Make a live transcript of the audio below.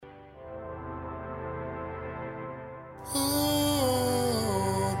Oh,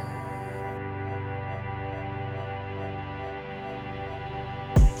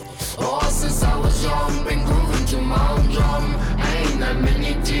 since I was young, been grooving to my own drum. Ain't that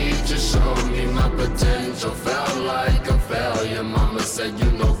many teachers showed me my potential. Felt like a failure, mama said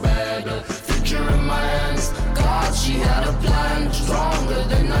you know better. Future in my hands, God, she had a plan. Stronger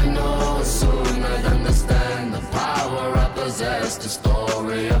than I know, soon I'd understand the power I possess. The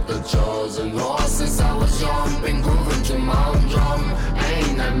story of the chosen. Oh, since I was young, been grooving to my own drum.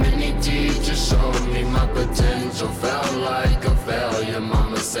 Ain't that many teachers showed me my potential. Felt like a failure,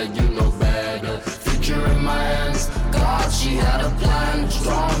 mama said you know better. Future in my hands, God, she had a plan.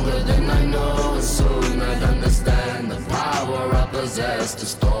 Stronger than I know, soon I'd understand the power I possess. The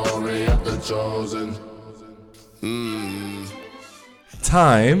story of the chosen.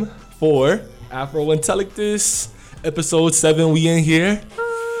 Time for Afro Intellectus, episode 7. We in here.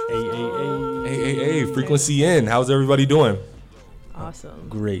 Hey, frequency in. How's everybody doing? Awesome.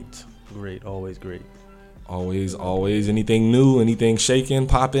 Great, always great. Always. Anything new? Anything shaking,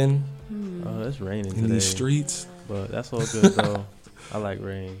 popping Oh, it's raining in today, these streets? but that's all good though. I like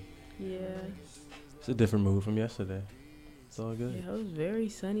rain. Yeah. It's a different mood from yesterday. It's all good. Yeah, it was very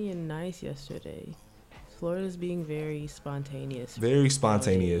sunny and nice yesterday. Florida's being very spontaneous. Very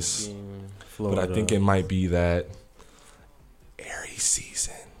spontaneous. Being But Florida. I think it might be that Aries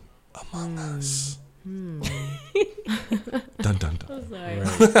season among us. Dun dun dun. I'm sorry.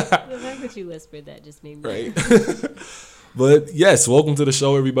 Right. The fact that you whispered that just made me. Right. But yes, welcome to the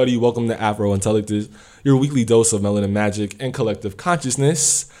show, everybody. Welcome to Afro Intellectus, your weekly dose of melanin magic and collective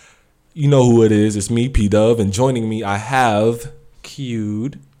consciousness. You know who it is. It's me, P Dove, and joining me, I have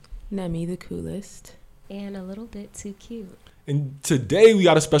Cued. Nemi the coolest. And a little bit too cute. And today we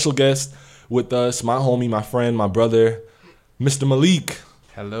got a special guest with us, my homie, my friend, my brother, Mr. Malik.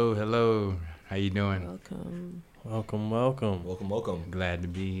 Hello. How you doing? Welcome. Welcome. Welcome. Glad to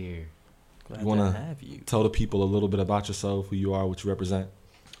be here. Glad You wanna to have you. Tell the people a little bit about yourself, who you are, what you represent.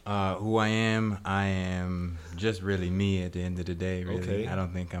 Who I am just really me at the end of the day, really. Okay. I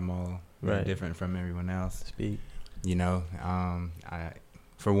don't think I'm all that Right. different from everyone else. Speak. You know,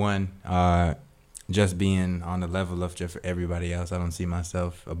 for one, just being on the level of just everybody else, I don't see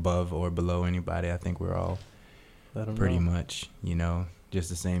myself above or below anybody. I think we're all Let 'em pretty know. much, just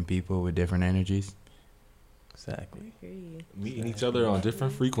the same people with different energies. Exactly. I hear you. Meeting each other on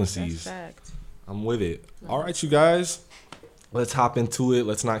different frequencies. That's fact. I'm with it. All right, you guys. Let's hop into it.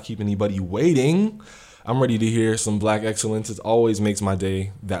 Let's not keep anybody waiting. I'm ready to hear some Black excellence. It always makes my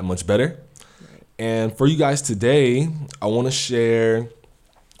day that much better. Right. And for you guys today, I want to share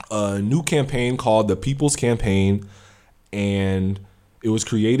a new campaign called the People's Campaign. And it was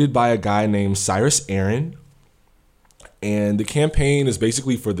created by a guy named Cyrus Aaron. And the campaign is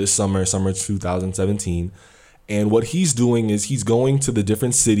basically for this summer 2017. And what he's doing is he's going to the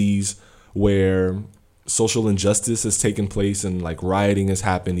different cities where social injustice has taken place and like rioting has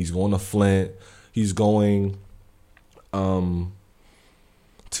happened. He's going to Flint. He's going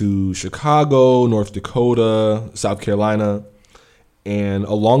to Chicago, North Dakota, South Carolina. And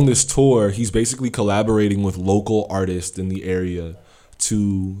along this tour, he's basically collaborating with local artists in the area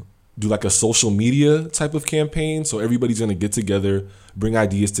to do like a social media type of campaign. So everybody's going to get together, bring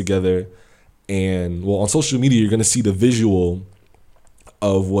ideas together. And well, on social media, you're going to see the visual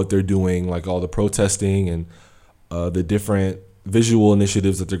of what they're doing, like all the protesting and the different visual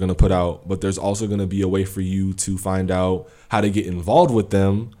initiatives that they're going to put out. But there's also going to be a way for you to find out how to get involved with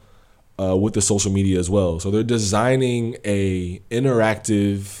them with the social media as well. So they're designing a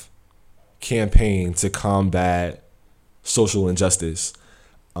interactive campaign to combat social injustice.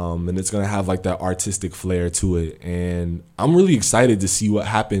 And it's going to have like that artistic flair to it. And I'm really excited to see what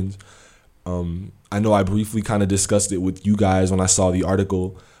happens. I know I briefly kind of discussed it with you guys when I saw the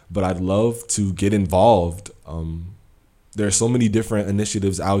article, but I'd love to get involved. There are so many different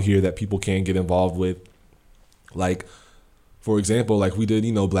initiatives out here that people can get involved with. Like, for example, like we did,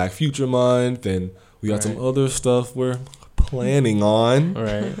 Black Future Month, and we got some other stuff we're planning on,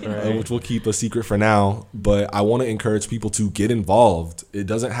 Right. which we'll keep a secret for now. But I want to encourage people to get involved. It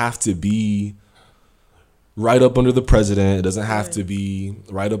doesn't have to be right up under the president. It doesn't have to be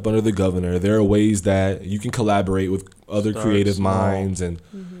right up under the governor. There are ways that you can collaborate with other creative minds and,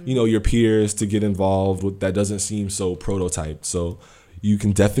 your peers to get involved with that doesn't seem so prototyped. So you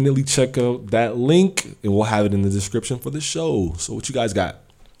can definitely check out that link and we'll have it in the description for the show. So what you guys got?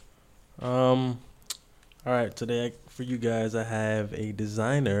 All right, today for you guys, I have a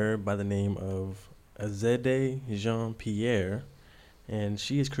designer by the name of Azede Jean-Pierre, and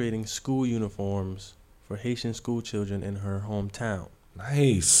she is creating school uniforms for Haitian school children in her hometown.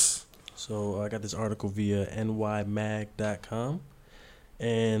 Nice. So I got this article via nymag.com.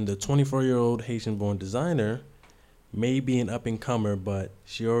 And the 24-year-old Haitian-born designer may be an up-and-comer, but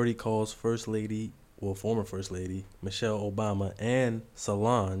she already calls First Lady, well, former First Lady, Michelle Obama and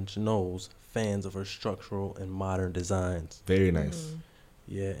Solange Knowles fans of her structural and modern designs. Very nice.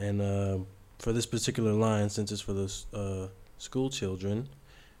 Yeah, and for this particular line, since it's for the school children,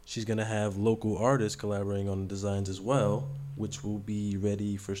 she's going to have local artists collaborating on the designs as well, which will be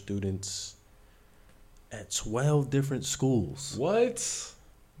ready for students at 12 different schools What?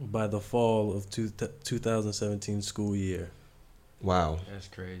 by the fall of 2017 school year. Wow. That's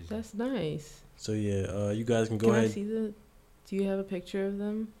crazy. That's nice. So yeah, you guys can go Can I ahead. see the? Do you have a picture of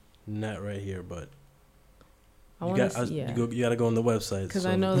them? Not right here, but I you want got to see. Yeah. you got to go on the website. Because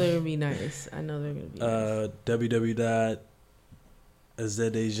I know they're gonna be nice. I know they're gonna be nice.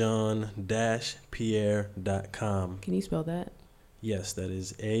 www.azedejean-pierre.com. Can you spell that? Yes, that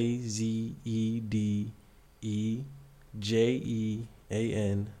is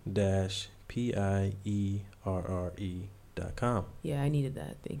AZEDEJAN-PIERRE.com. Yeah, I needed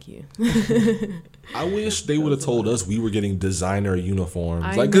that. Thank you. I wish they would have told us we were getting designer uniforms.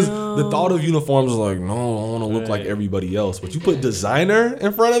 I Like, because the thought know. of uniforms is like, no, I want to look like Right. everybody else. But you put designer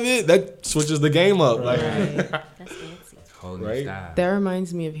in front of it, that switches the game up. Like, Right. That's fancy. Whole new Right? style. That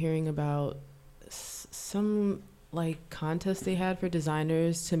reminds me of hearing about some like contest they had for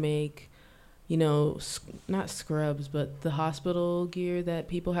designers to make, you know, not scrubs, but the hospital gear that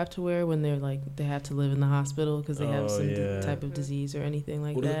people have to wear when they're like they have to live in the hospital because they have Oh, some yeah. type of disease or anything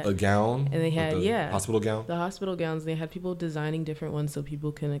like what is it, that. a gown? And they had- Like the yeah. hospital gown? The hospital gowns, they had people designing different ones so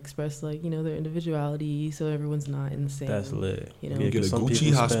people can express like, you know, their individuality so everyone's not in the same. That's lit. You know. Yeah, 'cause Get a some Gucci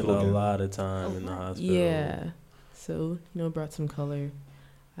people hospital spend a gown. lot of time in the hospital. Yeah. So, you know, it brought some color.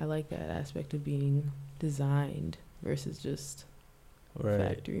 I like that aspect of being designed versus just Right.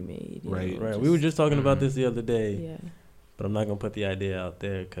 factory made. you Right. know, Right. We were just talking about Mhm. this the other day, Yeah. but I'm not gonna put the idea out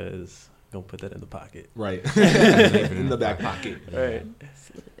there because I'm gonna put that in the pocket. Right. Leave it in the back pocket. Right.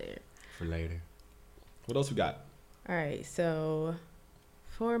 See it there. For later. What else we got? All right. So,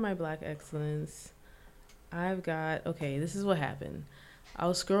 for my Black Excellence, I've got, okay, this is what happened. I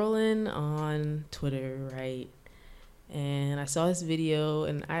was scrolling on Twitter, right? And I saw this video,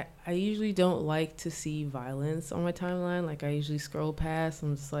 and I usually don't like to see violence on my timeline. Like, I usually scroll past.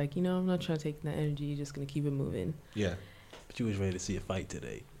 I'm just like, you know, I'm not trying to take that energy. Just going to keep it moving. Yeah. But you was ready to see a fight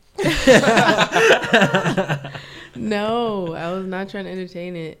today. No, I was not trying to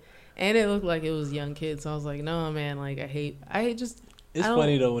entertain it. And it looked like it was young kids. So I was like, no, man, like, I hate just, It's I don't-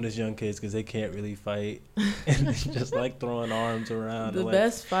 funny though when it's young kids because they can't really fight and they just like throwing arms around. the and, like,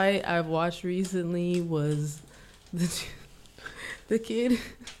 best fight I've watched recently was the kid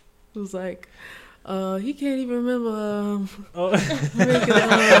was like, he can't even remember Oh, making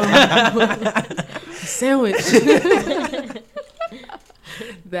a sandwich.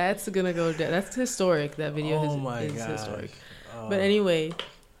 That's gonna go down. That's historic. That video oh my is god! historic. But anyway,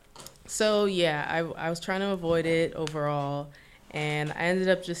 so yeah, I was trying to avoid it overall, and I ended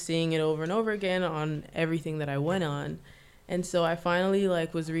up just seeing it over and over again on everything that I went on. And so I finally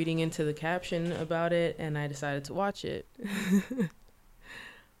like was reading into the caption about it, and I decided to watch it.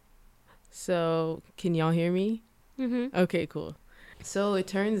 So, can y'all hear me? Mm-hmm. Okay, cool. So it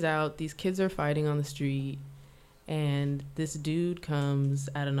turns out these kids are fighting on the street, and this dude comes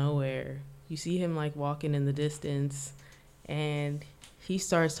out of nowhere. You see him like walking in the distance, and he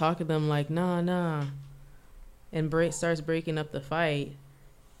starts talking to them like, nah, and starts breaking up the fight,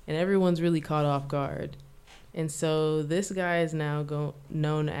 and everyone's really caught off guard. And so this guy is now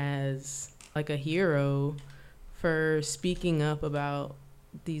known as like a hero for speaking up about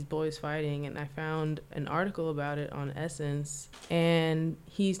these boys fighting. And I found an article about it on Essence, and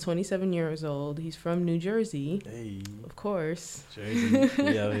he's 27 years old. He's from New Jersey, Hey, of course. Jersey,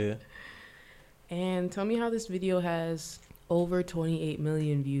 we out here. And tell me how this video has over 28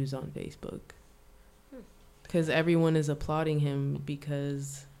 million views on Facebook, because everyone is applauding him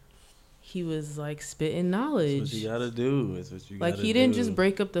because he was like spitting That's knowledge. what you gotta do. It's what you Like, gotta he didn't do. just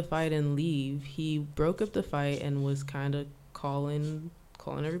break up the fight and leave. He broke up the fight and was kind of calling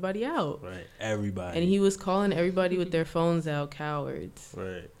everybody out. Right, everybody. And he was calling everybody with their phones out cowards.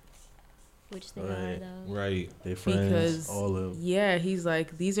 right, Which they Right. are, though. Right. they friends, Because, all of them. yeah, he's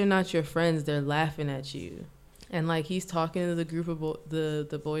like, these are not your friends. They're laughing at you. And, like, he's talking to the group of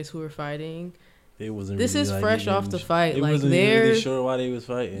the boys who were fighting. They wasn't. This really, is like, fresh even off the fight. They Like, wasn't even really they're... sure why they was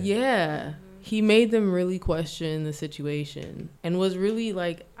fighting. Yeah. He made them really question the situation, and was really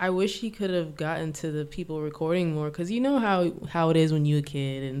like, I wish he could have gotten to the people recording more, because you know how it is when you're a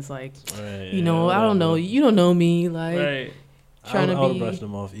kid, and it's like, Right, you know, I don't know, you don't know me, like, Right. trying I to would be. brush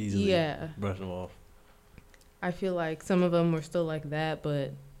them off easily. Yeah, Brush them off. I feel like some of them were still like that,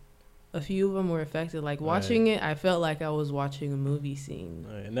 but a few of them were affected. Like watching it, I felt like I was watching a movie scene.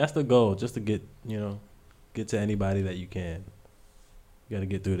 Right. And that's the goal, just to get to anybody that you can. You got to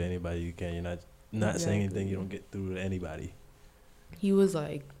get through to anybody you can. You're not saying anything you don't get through to anybody. He was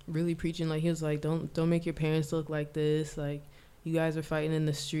like really preaching. Like he was like, don't make your parents look like this. Like you guys are fighting in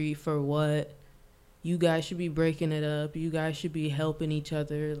the street for what? You guys should be breaking it up. You guys should be helping each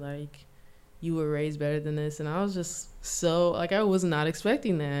other. Like you were raised better than this. And I was just so like I was not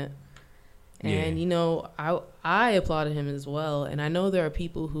expecting that. And I applauded him as well. And I know there are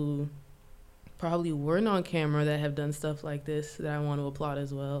people who probably weren't on camera that have done stuff like this that I want to applaud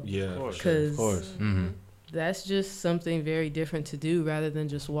as well. Yeah, Of course. Because Of course. Mm-hmm. that's just something very different to do rather than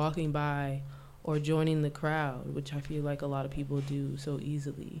just walking by or joining the crowd, which I feel like a lot of people do so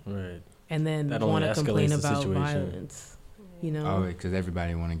easily. Right. And then That want only to complain escalates the about situation. violence. You know? Oh, because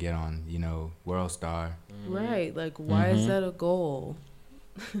everybody want to get on, World Star. Right. Like, why is Mhm. that a goal?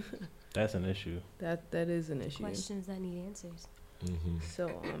 That's an issue. That is an issue. Questions that need answers. Mm-hmm. So,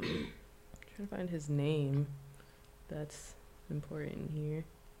 trying to find his name. That's important here.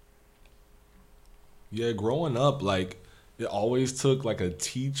 Yeah, growing up, like, it always took, like, a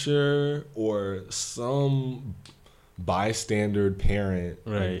teacher or some bystander parent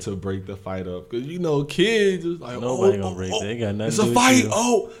Right. to break the fight up. Because, kids, it's like, Nobody gonna break it. They got nothing it's to a do with fight. you.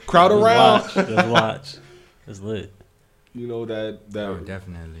 Oh, crowd Just around. Watch. Just watch. It's lit. That Oh,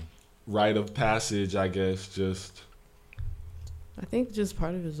 definitely. rite of passage, I guess, just... I think just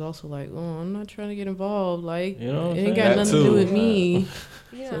part of it is also like, I'm not trying to get involved. Like, You know what I'm it ain't saying? got That nothing to do too. with me.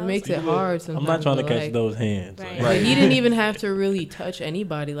 You So know, it makes it hard sometimes. I'm not trying to but, catch like, those hands. Right. Like, But he didn't even have to really touch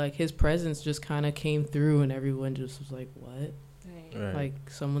anybody. Like, his presence just kind of came through, and everyone just was like, what? Right. Right. Like,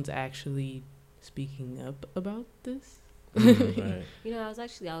 someone's actually speaking up about this? Right. You know, I was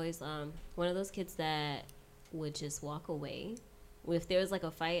actually always one of those kids that would just walk away. If there was like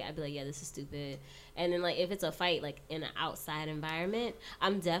a fight, I'd be like, yeah, this is stupid. And then like if it's a fight like in an outside environment,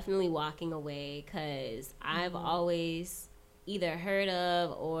 I'm definitely walking away because I've always either heard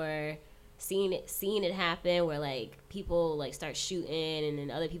of or seen it happen where like people like start shooting and then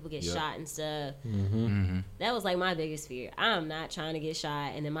other people get Yep. shot and stuff. Mm-hmm. That was like my biggest fear. I'm not trying to get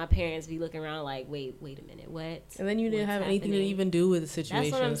shot, and then my parents be looking around like, wait a minute, what? And then you didn't What's have anything to happening? even do with the situation.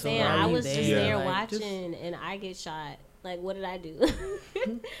 That's what I'm so saying. why are I you was just Yeah. there Like, just- watching, and I get shot. Like, what did I do?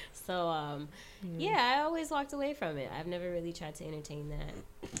 So, yeah, I always walked away from it. I've never really tried to entertain that.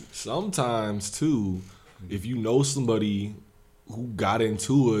 Sometimes, too, if you know somebody who got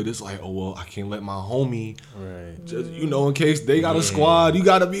into it, it's like, oh, well, I can't let my homie, Right. just, in case they got a Yeah. squad, you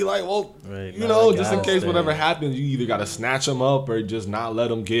got to be like, well, Right. just in case whatever happens, you either got to snatch them up or just not let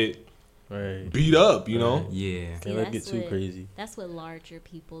them get Right. beat up, know? Right. Yeah. Can't let it get that's too what- crazy. That's what larger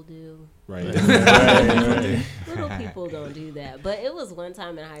people do. Right. Right. Little people don't do that. But it was one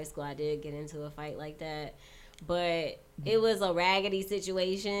time in high school I did get into a fight like that. But it was a raggedy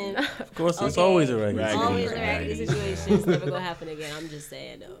situation. Of course, it's Okay. always a regular. Raggedy. Always a Raggedy. raggedy situation. It's never gonna happen again. I'm just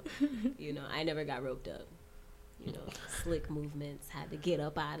saying though. I never got roped up. Slick movements. Had to get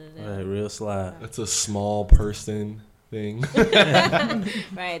up out of Right. them. Real slide. That's a small person thing.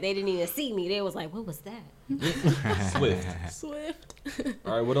 Right. They didn't even see me. They was like, "What was that?" Swift. Swift.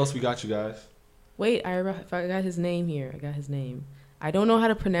 All right, what else we got, you guys? Wait, I got his name here. I got his name. I don't know how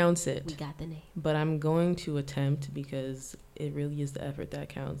to pronounce We it, got the name. but I'm going to attempt because it really is the effort that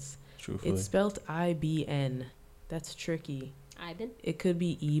counts. Truthfully. It's spelled IBN. That's tricky. Ivan It could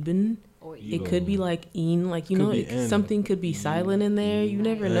be Eben. or Ye- It could be like Een. Like, Could be N. something could be silent in there. You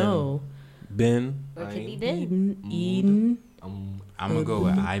never Right. know. Ben. or it could be Ivan. Ben Eben, Mm. Eden, I'm gonna go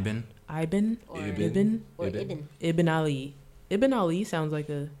with Iben. Iben, or Ibn. Ibn, or Ibn. Ibn. Ibn Ali. Ibn Ali sounds like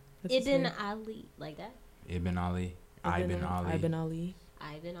a... that's his Ibn name. Ali, like that. Ibn Ali. Iben Ali. Ibn Ali.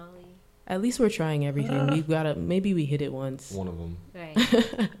 Ivan Ali. At least we're trying everything. We've got to... Maybe we hit it once. One of them.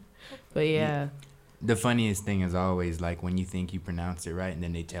 Right. But yeah. The funniest thing is always like when you think you pronounce it right and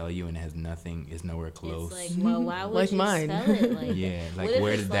then they tell you and it has nothing, it's nowhere close. It's like, well, why would Like you mine. spell it like yeah, What like if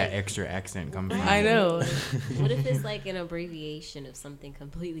where it's did that like- extra accent come from? Right. I know. What if it's like an abbreviation of something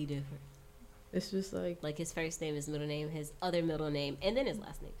completely different? It's just like... Like his first name, his middle name, his other middle name, and then his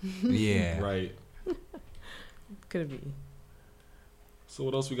last name. Yeah. Right. Could be. So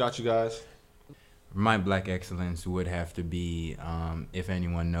what else we got, you guys? My black excellence would have to be, if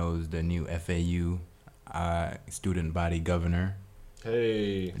anyone knows, the new FAU student body governor,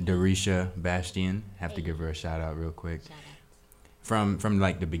 Hey. Darisha Bastian. Have to Hey. give her a shout out real quick. Shout out. From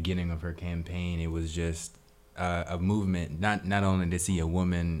like the beginning of her campaign, it was just a movement, not only to see a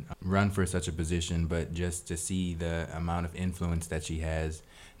woman run for such a position, but just to see the amount of influence that she has,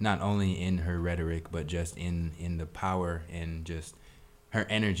 not only in her rhetoric, but just in the power and just her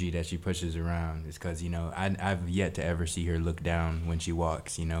energy that she pushes around. Is because, you know, I've yet to ever see her look down when she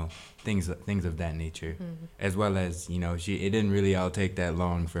walks, you know, things of that nature. As well as, you know, it didn't really all take that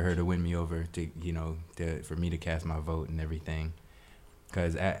long for her to win me over to, you know, for me to cast my vote and everything.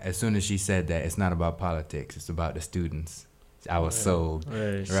 Because as soon as she said that, it's not about politics, it's about the students, I was sold.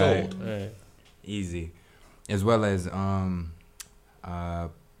 Right. Sold. Right. Easy. As well as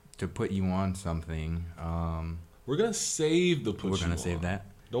to put you on something. We're gonna save the put. We're you gonna on. save that.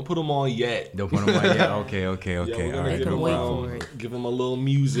 Don't put them on yet. Don't put them on yet. Okay. Yeah, All we're gonna right. give Make 'em them, wait for it. give them a little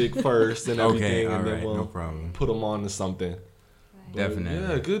music first and everything, Okay. All and then right. we'll No problem. put them on to something. Right. But Definitely.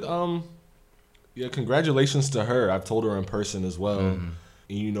 Yeah, good. Yeah, congratulations to her. I've told her in person as well. Mhm.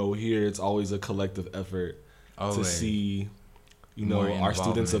 And you know, here it's always a collective effort to Always. see, you know, More our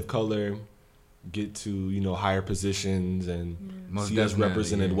students of involvement. color get to, you know, higher positions and Most see us definitely,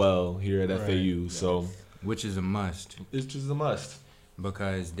 represented yeah. well here at Right. FAU. So Which is a must. it's just a must.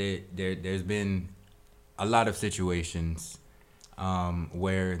 Because there's been a lot of situations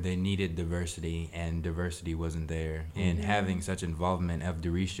where they needed diversity and diversity wasn't there. And having such involvement of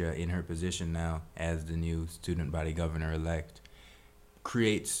Darisha in her position now as the new student body governor-elect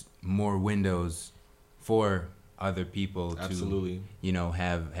creates more windows for other people to, Absolutely. you know,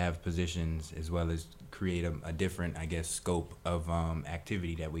 have positions, as well as create a different, I guess, scope of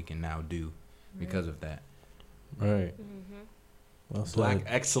activity that we can now do because of that. Right. Mm-hmm. Well said. Black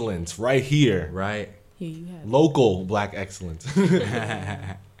excellence right here. Right? Here you have it. Local black excellence.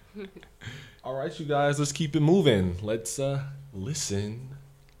 All right, you guys, let's keep it moving. Let's listen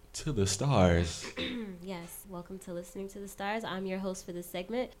to the stars. Yes, welcome to Listening to the Stars. I'm your host for this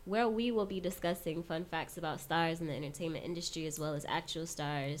segment, where we will be discussing fun facts about stars in the entertainment industry, as well as actual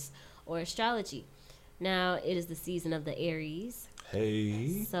stars or astrology. Now, it is the season of the Aries,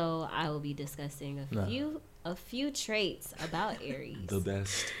 Hey, so I will be discussing a few traits about Aries. the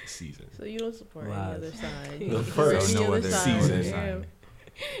best season. So you don't support any Lies. other side. The You first support any no other other side. season.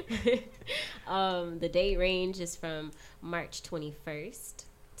 Damn. The date range is from March 21st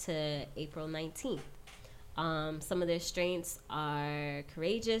to April 19th. Some of their strengths are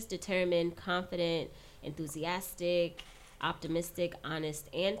courageous, determined, confident, enthusiastic, optimistic, honest,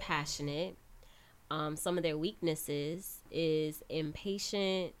 and passionate. Some of their weaknesses is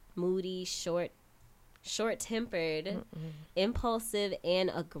impatient, moody, short-tempered, impulsive, and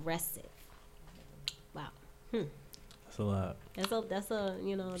aggressive. Wow. That's a lot. That's a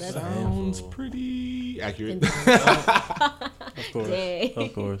you know, that's Sounds handful. pretty accurate. Of course. Dang.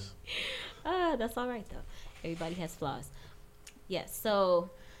 Of course. That's all right though. Everybody has flaws. Yes. So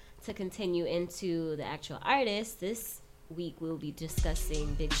to continue into the actual artist, this week we'll be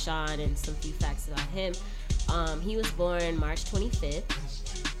discussing Big Sean and some few facts about him. He was born March 25th.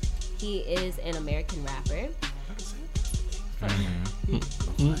 He is an American rapper.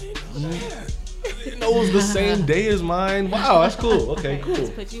 It knows the same day as mine. Wow, that's cool. Okay, cool. Let's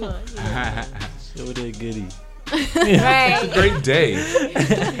put you on. Yo, they giddy. Right. Great day.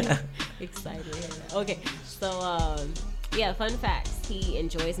 Excited to hear that. Okay, so yeah, fun facts. He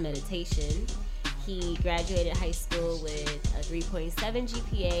enjoys meditation. He graduated high school with a 3.7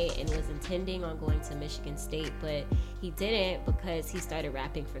 GPA and was intending on going to Michigan State, but he didn't because he started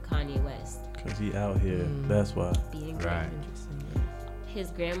rapping for Kanye West. Because he out here. That's why. Being Right. Interesting. His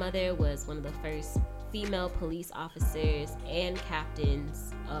grandmother was one of the first female police officers and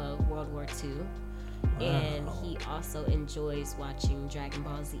captains of World War II. And he also enjoys watching Dragon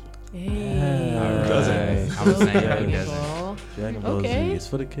Ball Z. Hey. All Doesn't. right. I'm saying Dragon who doesn't. Ball. Dragon Ball Okay. Z. It's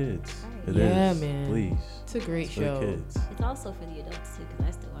for the kids. It is. Yeah, man. Please. It's a great It's for the show. kids. It's also for the adults too, because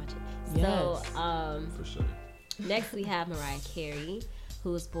I still watch it. Yes. So, For sure. next we have Mariah Carey,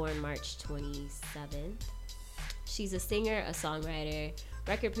 who was born March 27th. She's a singer, a songwriter,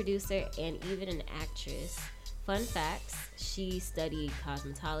 record producer, and even an actress. Fun facts: she studied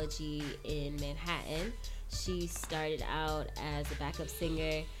cosmetology in Manhattan. She started out as a backup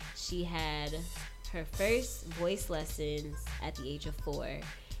singer. She had her first voice lessons at the age of 4.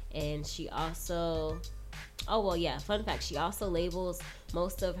 And she also, fun fact, she also labels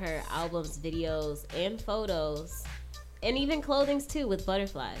most of her albums, videos, and photos, and even clothings too, with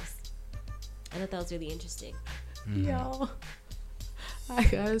butterflies. I thought that was really interesting. Y'all, I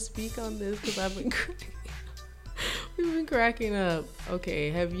gotta speak on this because we've been cracking up.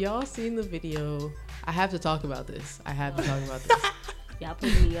 Okay, have y'all seen the video? I have to talk about this. Y'all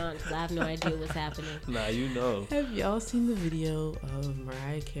putting me on because I have no idea what's happening. Nah, you know. Have y'all seen the video of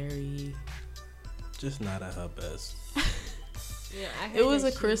Mariah Carey just not at her best. Yeah, I heard It was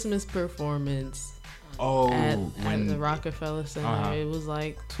that a Christmas performance Oh, at when- the Rockefeller Center. Uh-huh. It was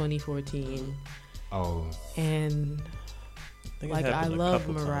like 2014, Oh, and think it like I happened a love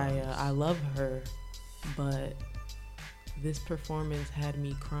couple Mariah, times. I love her, but this performance had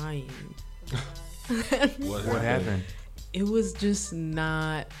me crying. what happened? It was just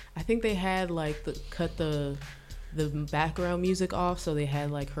not. I think they had like cut the background music off, so they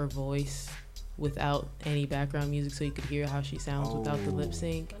had like her voice without any background music, so you could hear how she sounds without the lip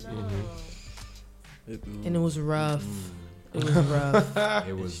sync, and it was rough. It was rough.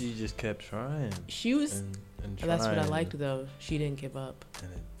 It was. She just kept trying. She was. And That's what I trying, liked though. She didn't give up.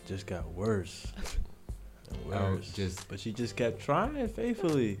 And it just got worse. And Oh, worse. But she just kept trying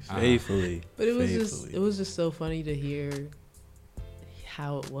faithfully. Uh-huh. Faithfully. But it was faithfully. just so funny to hear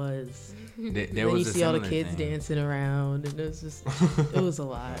how it was. There Then you was a see all the similar kids thing. dancing around, and it was just it was a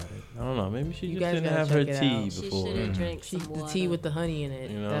lot. I don't know. Maybe she You just guys didn't gotta have her check it tea out. She before. should have drank She, some the water. tea with the honey in it.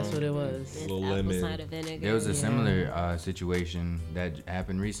 You know? That's what it was. It's Little apple lemon. cider vinegar. There was a Yeah. similar situation that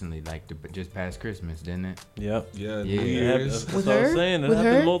happened recently, like just past Christmas, didn't it? Yep. yeah, Yeah. New It happened- Years. That's With what I was her? saying. It With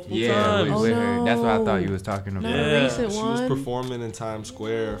happened her? multiple Yeah, times. Oh, with her. That's what I thought no. you was talking about. Not Yeah. a recent She one. was performing in Times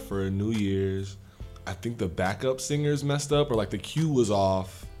Square for New Year's. I think the backup singers messed up, or like the cue was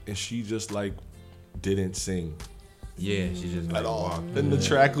off, and she just like didn't sing Yeah, she just like at all. walked. And the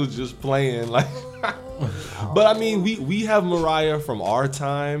track was just playing like. But I mean, we have Mariah from our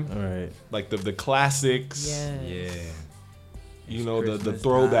time, All right. like the classics. Yes. Yeah. You know, the Christmas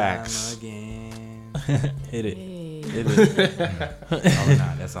throwbacks. time again. Hit it. Hey. Hit it. Oh,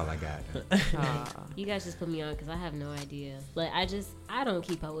 nah, that's all I got. Aw. You guys just put me on because I have no idea. Like I don't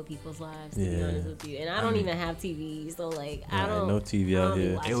keep up with people's lives, to be Yeah. honest with you, and I don't even have TV, so like I Yeah, don't. no TV I out don't be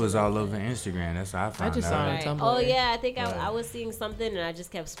here. watching It was all like over that. Instagram. That's how I found just out. saw it on Right. Tumblr. Oh yeah, I think Right. I was seeing something and I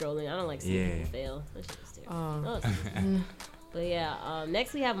just kept scrolling. I don't like seeing Yeah. people fail. That shit was terrible. Oh. Oh, excuse me. But yeah,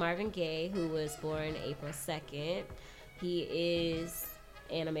 next we have Marvin Gaye, who was born April 2nd. He is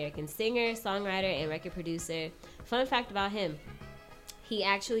an American singer, songwriter, and record producer. Fun fact about him, he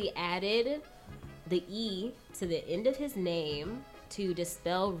actually added the E to the end of his name to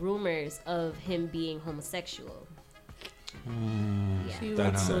dispel rumors of him being homosexual. Yeah. See what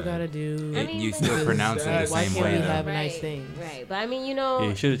That's people sad. gotta do. I mean, You but- still pronounce it the Why Why same can't way. we though. have nice things? Right, but I mean, you know, Yeah,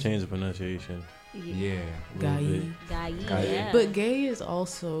 you should have changed the pronunciation. Yeah. a little Guy. bit. Guy, Guy. yeah. But gay is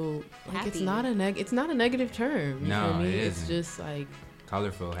also like it's Happy. not a negative term. You No, feel me? it It's isn't. just like,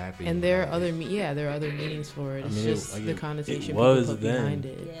 Colorful, happy. and there are other there are other meanings for it. I It's mean, just it the connotation was people put then. behind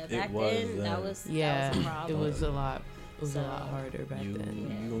it. yeah, It back was then then. that was Yeah, that was a it problem. was a lot. It was So, a lot harder back You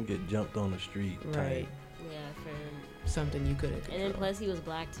then. gonna get jumped on the street. Right, Yeah, for something you couldn't and then control. plus he was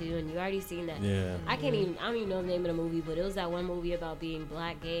black too, and you already seen that. Yeah. I don't even know the name of the movie, but it was that one movie about being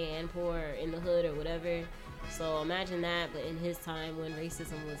black, gay, and poor in the hood or whatever. So imagine that, but in his time when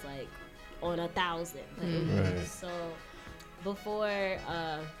racism was like on 1,000. Like, Right. So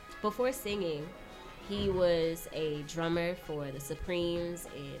before singing, he was a drummer for the Supremes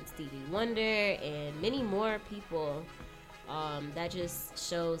and Stevie Wonder and many more people. That just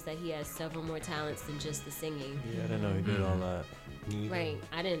shows that he has several more talents than just the singing. Yeah, I didn't know he did all that. Right.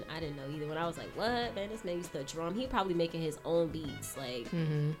 I didn't know either. When I was like, what? Man, this man used to drum. He probably making his own beats. Like,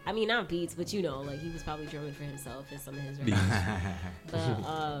 I mean, not beats, but you know, like he was probably drumming for himself in some of his records.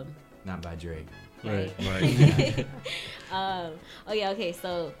 But, Not by Drake. right. Right. Oh yeah, okay,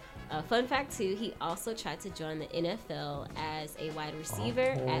 so fun fact too, he also tried to join the NFL as a wide receiver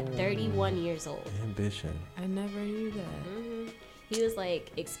at 31 years old. Ambition. I never knew that. hmm He was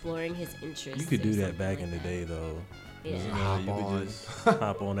like exploring his interests. You could or do that something back like in the that. day, though. Yeah. You know, Hop you on. could just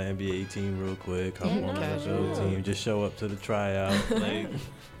hop on the NBA team real quick, hop Yeah, on the no, NFL sure. team, just show up to the tryout. Like,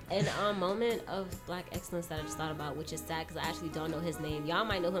 And a moment of black excellence that I just thought about, which is sad because I actually don't know his name. Y'all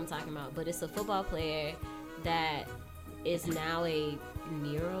might know who I'm talking about, but it's a football player that is now a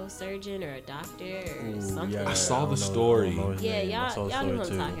neurosurgeon or a doctor or ooh, something. yeah, I saw don't the know- story. don't know his Yeah, name. I saw y'all the know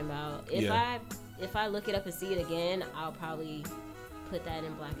story who I'm too. talking about. If I look it up and see it again, I'll probably put that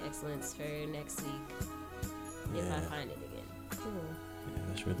in Black Excellence for next week if I Yeah. find it again. Cool. Yeah,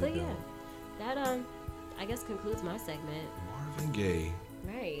 that's really But dope. yeah, that I guess concludes my segment. Marvin Gaye.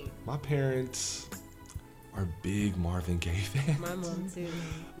 Right, My parents are big Marvin Gaye fans. my mom too.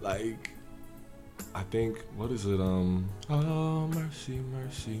 Like, I think, what is it? Oh, mercy,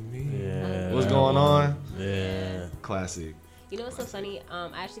 mercy me. Yeah. What's going on? Yeah. Classic. You know what's so funny? I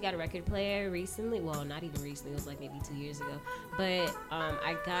actually got a record player recently. Well, not even recently. It was like maybe 2 years ago. But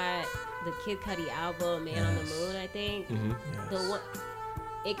I got the Kid Cudi album, Man on the Yes. Moon, I think. Mm-hmm. The Yes. one,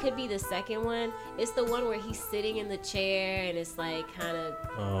 It could be the second one. It's the one where he's sitting in the chair and it's like kind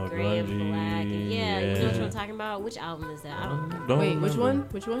of gray and grungy, black. And yeah, you know what yeah. I'm talking about? Which album is that? I don't know. Don't Wait, which remember. one?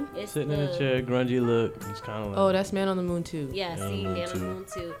 Which one? It's Sitting in the chair, grungy look. He's kind of like. Oh, that's Man on the Moon too. Yeah, Man on see, the Moon Man on the too. Moon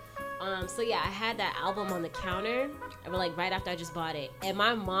too. So yeah, I had that album on the counter, like right after I just bought it. And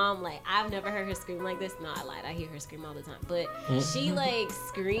my mom, like, I've never heard her scream like this. No, I lied. I hear her scream all the time. But she like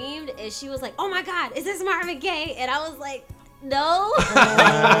screamed and she was like, "Oh my God, is this Marvin Gaye?" And I was like, "No."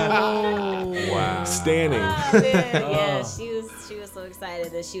 Wow. Standing. Oh, man. Yeah, she was so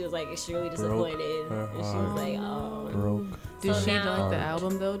excited and she was like extremely disappointed. her And she was heart. like, "Oh." Broke. Did So she now- like the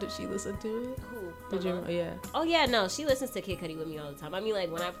album though? Did she listen to it? Who? Did you? Mama? Yeah. Oh yeah, no, she listens to Kid Cudi with me all the time. I mean,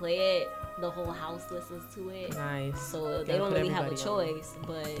 like when I play it, the whole house listens to it. Nice. So they Gotta don't put really have a everybody on. choice,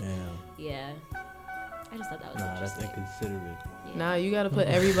 but Damn. yeah. I just thought that was Nah, that's interesting. inconsiderate. Yeah. Nah, you gotta put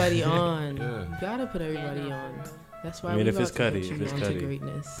everybody on. Yeah. You gotta put Yeah, everybody no, on. for real. That's why I mean, we if it's about to Cudi, put if you it's onto Cudi.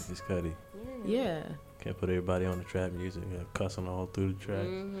 greatness. It's Cudi. Yeah. Can't put everybody on the trap music. You have cussing all through the track.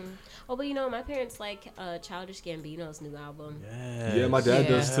 Oh, but you know, my parents like Childish Gambino's new album. Yes. Yeah, my dad Yeah.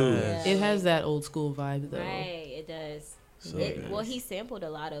 does too. Yeah. It has that old school vibe though. Right, it does. So Well, he sampled a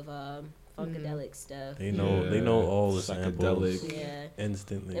lot of funkadelic stuff. They know all the Psychedelic. samples Yeah.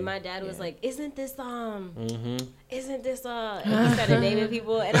 instantly. And my dad was Yeah. like, "Isn't this Mm-hmm. Isn't this And he started naming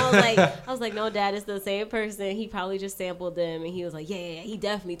people, and I was like, "No, Dad, it's the same person. He probably just sampled them." And he was like, "Yeah, he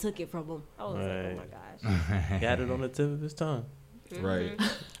definitely took it from him." I was like, "Oh my gosh." He had it on the tip of his tongue. Right.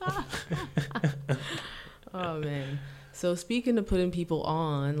 Oh man. So speaking of putting people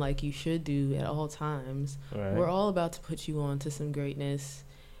on like you should do at all times, Right. we're all about to put you on to some greatness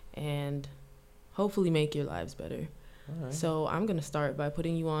and hopefully make your lives better. All right. So I'm going to start by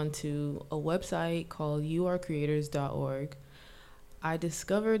putting you on to a website called youarecreators.org. I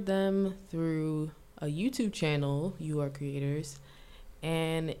discovered them through a YouTube channel, You Are Creators,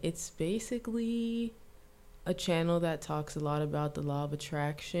 and it's basically a channel that talks a lot about the law of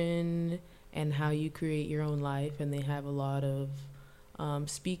attraction and how you create your own life. And they have a lot of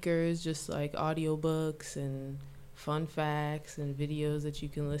speakers, just like audiobooks and fun facts and videos that you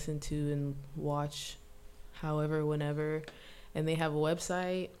can listen to and watch however, whenever. And they have a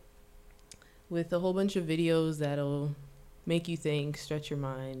website with a whole bunch of videos that'll make you think, stretch your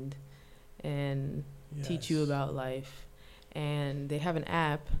mind, and teach you Yes. about life. And they have an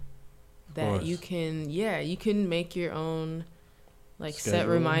app that course. you can make your own, like, set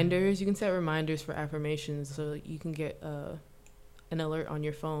Schedule. reminders. You can set reminders for affirmations, so you can get an alert on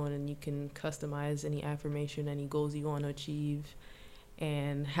your phone, and you can customize any affirmation, any goals you want to achieve,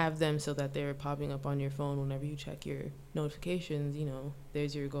 and have them so that they're popping up on your phone whenever you check your notifications. You know,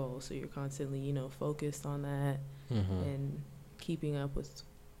 there's your goal, so you're constantly, focused on that Mm-hmm. and keeping up with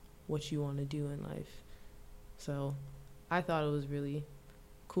what you want to do in life. So I thought it was really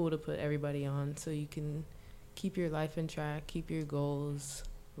cool to put everybody on so you can keep your life in track, keep your goals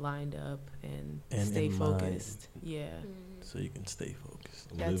lined up, and stay in mind. focused. Yeah. So you can stay focused.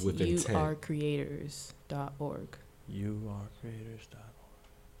 That's Live with intent. youarecreators.org.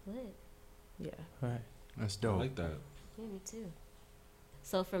 youarecreators.org. Lit. Yeah. All right. That's I dope. like that. Yeah, me too.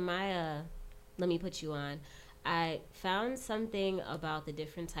 So for my let me put you on. I found something about the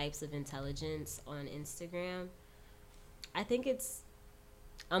different types of intelligence on Instagram. I think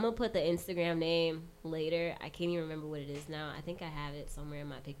I'm gonna put the Instagram name later. I can't even remember what it is now. I think I have it somewhere in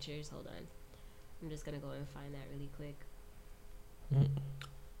my pictures. Hold on. I'm just gonna go and find that really quick. Mm.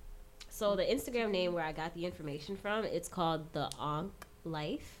 So the Instagram name where I got the information from, it's called The Ankh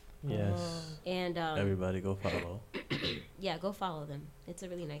Life. Yes. And Everybody go follow, yeah, go follow them. It's a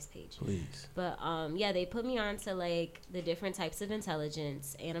really nice page. please. But yeah, they put me on to like the different types of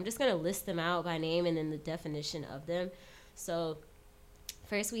intelligence, and I'm just gonna list them out by name and then the definition of them. So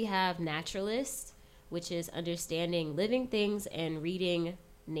first we have naturalist, which is understanding living things and reading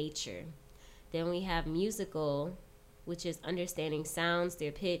nature. Then we have musical, which is understanding sounds,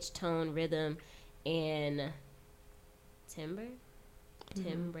 their pitch, tone, rhythm, and timbre. I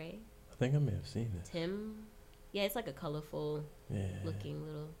think I may have seen this. Yeah, it's like a colorful Yeah. looking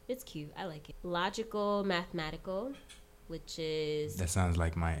little. It's cute. I like it. Logical, mathematical, which is That sounds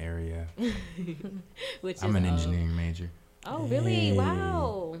like my area. which I'm is an engineering major. Oh, really? Hey.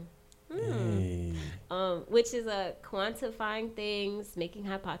 Wow. Hey. Which is quantifying things, making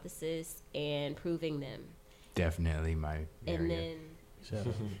hypotheses, and proving them. Definitely my area. Shut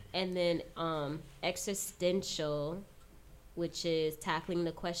up. And then existential, which is tackling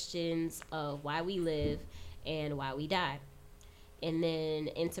the questions of why we live and why we die. And then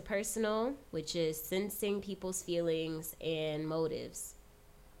interpersonal, which is sensing people's feelings and motives.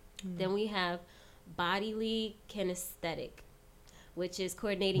 Then we have bodily kinesthetic, which is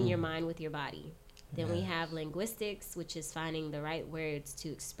coordinating your mind with your body. Then we have linguistics, which is finding the right words to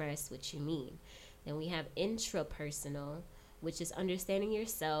express what you mean. Then we have intrapersonal, which is understanding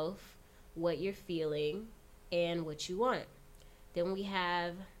yourself, what you're feeling, and what you want. Then we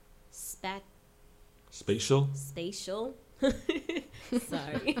have Spatial.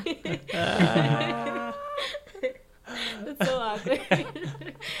 Sorry. That's so awkward.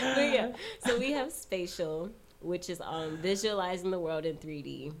 But yeah, so we have spatial, which is visualizing the world in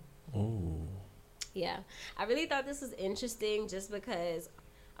 3D. Oh. Yeah, I really thought this was interesting just because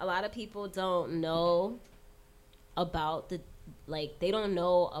a lot of people don't know about they don't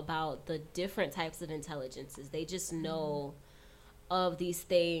know about the different types of intelligences. They just know of these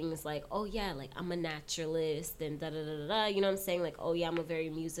things like, oh yeah, like I'm a naturalist and da da da da. You know what I'm saying? Like, oh yeah, I'm a very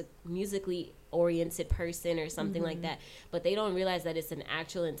musically oriented person or something like that. But they don't realize that it's an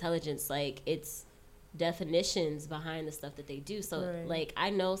actual intelligence. Like, it's definitions behind the stuff that they do. So like, I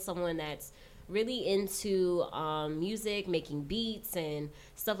know someone that's really into music, making beats and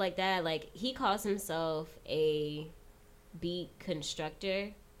stuff like that. Like, he calls himself a beat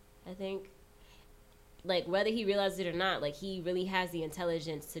constructor, I think. Like, whether he realizes it or not, like, he really has the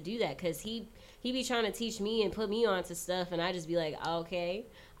intelligence to do that, because he be trying to teach me and put me onto stuff, and I just be like, okay,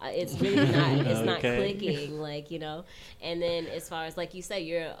 it's really not, it's not clicking, like, you know. And then as far as, like you said,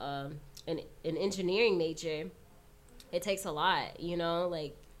 you're an engineering major, it takes a lot, you know,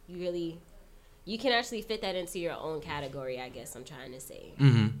 like, you can actually fit that into your own category, I guess I'm trying to say.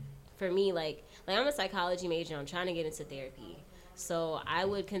 For me, like I'm a psychology major, I'm trying to get into therapy. So I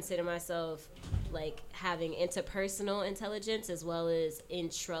would consider myself like having interpersonal intelligence as well as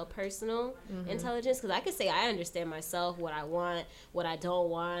intrapersonal intelligence, because I could say I understand myself, what I want, what I don't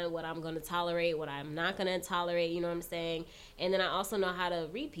want, what I'm going to tolerate, what I'm not going to tolerate, you know what I'm saying? And then I also know how to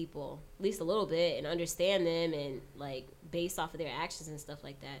read people, at least a little bit, and understand them, and like based off of their actions and stuff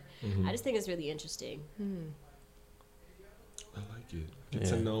like that. I just think it's really interesting. I like it. Get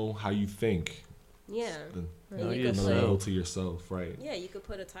to know how you think. Yeah. Know yourself to yourself, right? Yeah, you could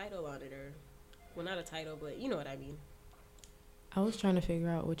put a title on it, or, well, not a title, but you know what I mean. I was trying to figure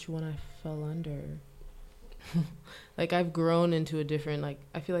out which one I fell under. Like, I've grown into a different, like,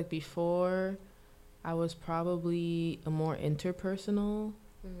 I feel like before I was probably a more interpersonal,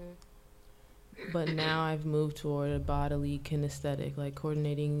 but now I've moved toward a bodily kinesthetic, like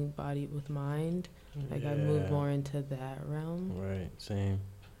coordinating body with mind. Like, I've moved more into that realm. Right, same.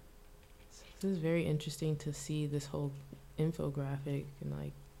 This is very interesting to see this whole infographic and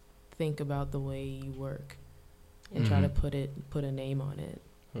like think about the way you work and try to put a name on it.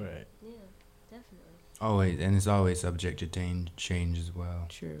 Right. Yeah, definitely. Always, and it's always subject to change as well.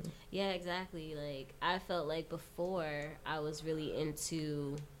 True. Yeah, exactly. Like, I felt like before I was really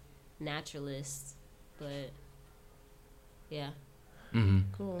into naturalists, but yeah.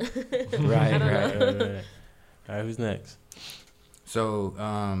 Cool. Right. All right, who's next? So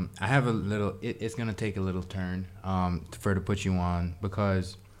I have a little. It's gonna take a little turn to put you on,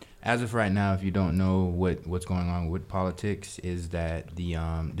 because as of right now, if you don't know what's going on with politics, is that the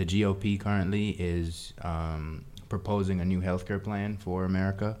GOP currently is proposing a new healthcare plan for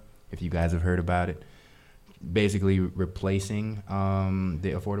America. If you guys have heard about it, basically replacing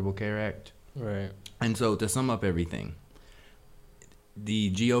the Affordable Care Act. Right. And so to sum up everything,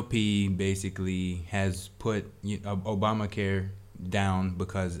 the GOP basically has put Obamacare down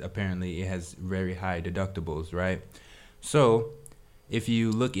because apparently it has very high deductibles, right? So if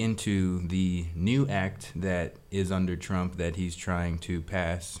you look into the new act that is under Trump that he's trying to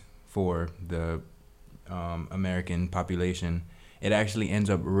pass for the American population, it actually ends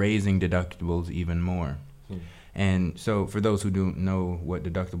up raising deductibles even more. And so for those who don't know what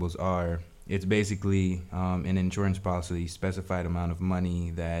deductibles are, it's basically an insurance policy, specified amount of money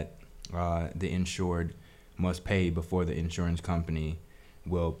that the insured must pay before the insurance company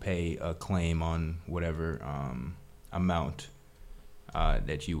will pay a claim on whatever amount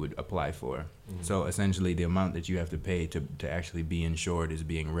that you would apply for. So essentially the amount that you have to pay to actually be insured is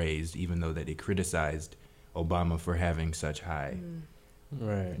being raised, even though that they criticized Obama for having such high.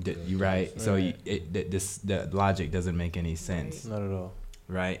 Right. You're right. So the logic doesn't make any sense. Not at all.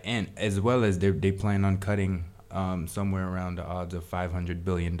 Right. And as well as they plan on cutting somewhere around the odds of $500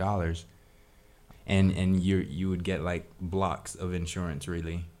 billion. And you would get like blocks of insurance,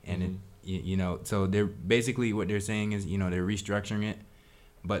 really. And you know, so they're basically, what they're saying is, you know, they're restructuring it,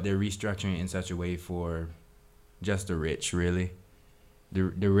 but they're restructuring it in such a way for just the rich, really.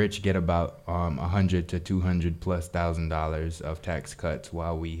 The rich get about $100,000 to $200,000+ of tax cuts,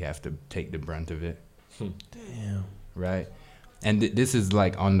 while we have to take the brunt of it. Damn. Right. and this is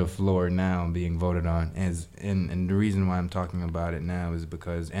like on the floor now being voted on. And the reason why I'm talking about it now is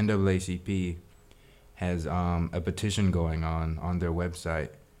because NAACP has a petition going on their website.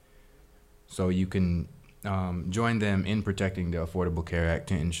 So you can join them in protecting the Affordable Care Act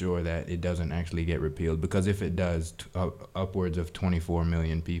to ensure that it doesn't actually get repealed. Because if it does, upwards of 24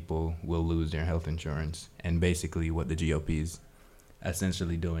 million people will lose their health insurance. And basically what the GOP is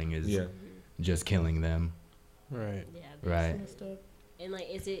essentially doing is just killing them. Right. Yeah. Right. And like,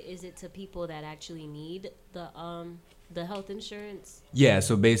 is it to people that actually need the health insurance? Yeah.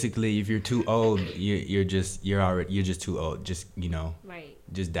 So basically, if you're too old, you're just too old. Just Right.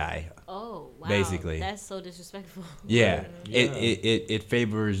 just die. Oh wow. Basically. That's so disrespectful. Yeah. Yeah. It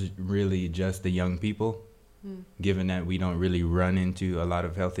favors really just the young people, given that we don't really run into a lot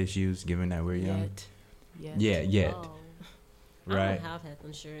of health issues, given that we're young. Yet. Yeah. Yet. Oh. I Right. don't have health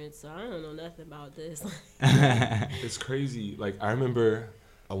insurance, so I don't know nothing about this. It's crazy. Like, I remember,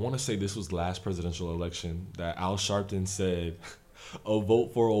 I want to say this was last presidential election, that Al Sharpton said, a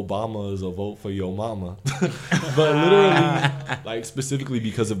vote for Obama is a vote for your mama. But literally, like, specifically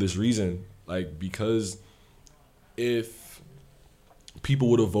because of this reason, like, because if people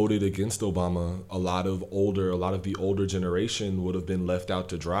would have voted against Obama, a lot of the older generation would have been left out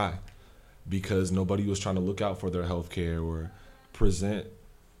to dry, because nobody was trying to look out for their health care or present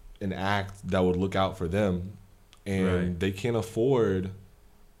an act that would look out for them, and they can't afford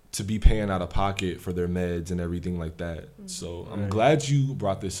to be paying out of pocket for their meds and everything like that. So I'm glad you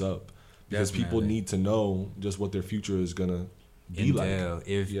brought this up, because people need to know just what their future is gonna be like.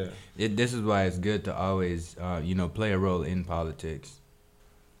 This is why it's good to always play a role in politics,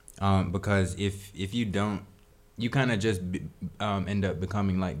 because if you don't, you kind of just end up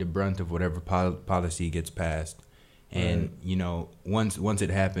becoming like the brunt of whatever policy gets passed. And once it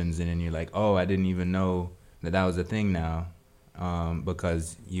happens, and then you're like, oh, I didn't even know that was a thing now,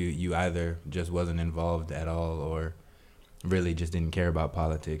 because you either just wasn't involved at all or really just didn't care about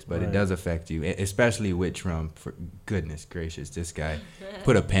politics. But it does affect you, especially with Trump. For goodness gracious, this guy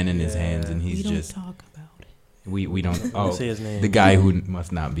put a pen in his hands, and he's just talk about it. we don't. Oh, say his name. The guy who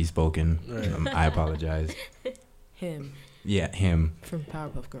must not be spoken. I apologize. Him Yeah, him. from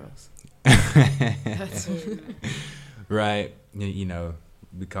Powerpuff Girls. That's Right.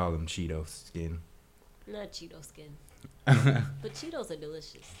 We call him Cheeto skin. Not Cheeto skin. But Cheetos are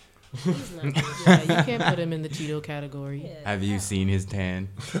delicious. He's not delicious. yeah. You can't put him in the Cheeto category. Yeah. Have you seen his tan?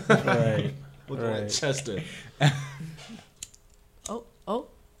 Right. Look like Chester. Oh.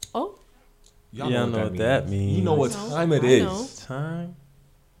 Y'all Yeah, I know what that means. You know what I know. time it I is. know. Time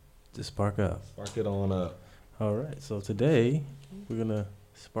to spark up. Spark it on up. All right. So today we're gonna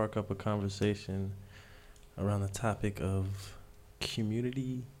spark up a conversation around the topic of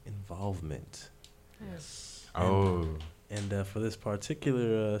community involvement. Oh. And for this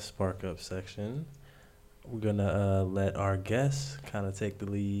particular spark up section, we're gonna let our guests kind of take the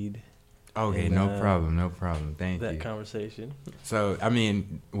lead. Okay, in, no problem. Thank that you. conversation. So, I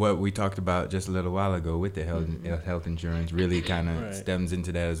mean, what we talked about just a little while ago with the health insurance really kind of Right. stems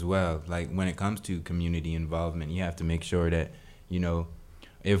into that as well. Like, when it comes to community involvement, you have to make sure that,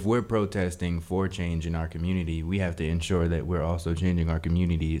 if we're protesting for change in our community, we have to ensure that we're also changing our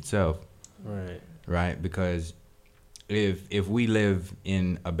community itself. Right. Right? Because if we live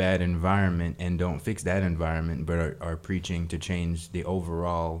in a bad environment and don't fix that environment, but are preaching to change the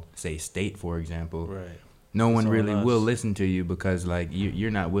overall, say, state, for example, Right. no one on really us. will listen to you, because like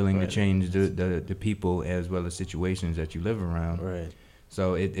you're not willing Right. to change the people as well as situations that you live around. Right.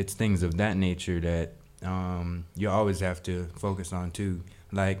 So it's things of that nature that you always have to focus on too.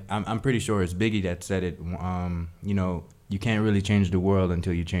 Like I'm pretty sure it's Biggie that said it. You can't really change the world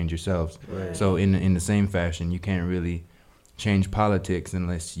until you change yourselves. Right. So in the same fashion, you can't really change politics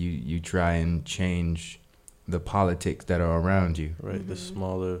unless you try and change the politics that are around you. Right. The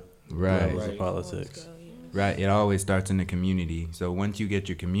smaller Right. levels of politics. Right. It always starts in the community. So once you get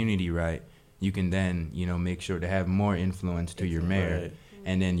your community right, you can then, make sure to have more influence to your mayor. Right.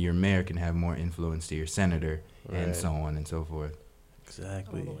 And then your mayor can have more influence to your senator, and Right. so on and so forth.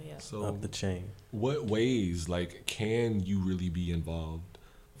 Exactly. Oh, yeah. So Up the chain. what ways, like, can you really be involved?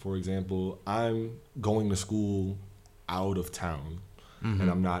 For example, I'm going to school out of town, and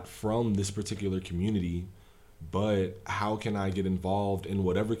I'm not from this particular community, but how can I get involved in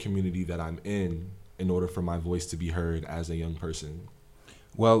whatever community that I'm in order for my voice to be heard as a young person?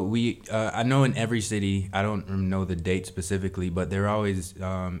 Well, I know in every city, I don't know the date specifically, but there always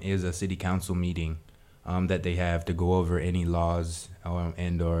is a city council meeting that they have to go over any laws or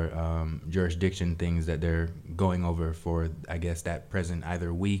jurisdiction things that they're going over for, I guess, that present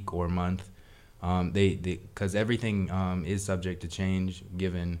either week or month. Because everything is subject to change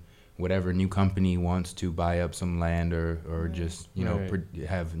given whatever new company wants to buy up some land or just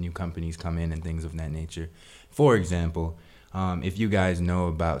have new companies come in and things of that nature. For example, if you guys know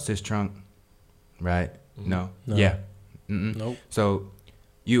about Sistrunk, right? Mm-hmm. No. No. Yeah. Mm-mm. Nope. So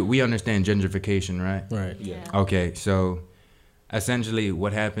we understand gentrification, right? Right. Yeah. Okay, so essentially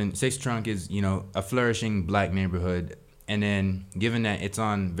what happened, Sistrunk is, a flourishing black neighborhood. And then given that it's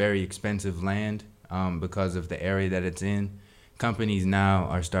on very expensive land because of the area that it's in, companies now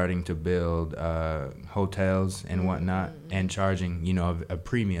are starting to build hotels and whatnot and charging, a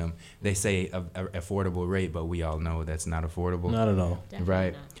premium. They say a affordable rate, but we all know that's not affordable. Not at all. Definitely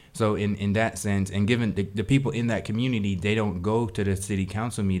Right. not. So in that sense, and given the people in that community, they don't go to the city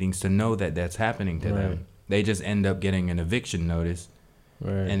council meetings to know that that's happening to Right. them. They just end up getting an eviction notice,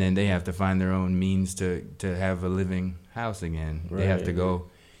 Right. and then they have to find their own means to have a living house again. They have to Right. go,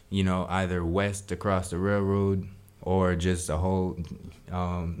 either west across the railroad or just a whole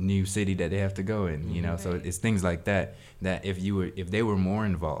new city that they have to go in. So Right. it's things like that if they were more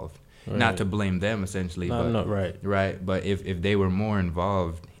involved, Right. not to blame them essentially, but right. right. But if they were more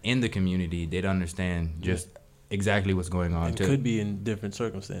involved in the community, they'd understand just exactly what's going on. It could be in different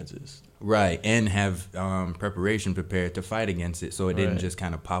circumstances. Right, and have preparation prepared to fight against it, so it didn't Right. just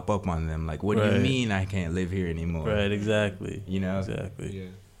kind of pop up on them like, "What do you Right. mean I can't live here anymore?" Right. Exactly. Exactly. Yeah.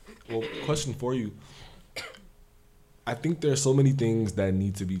 Well, question for you. I think there are so many things that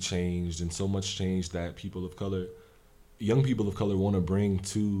need to be changed and so much change that young people of color want to bring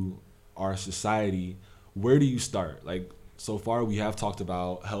to our society. Where do you start? Like, so far we have talked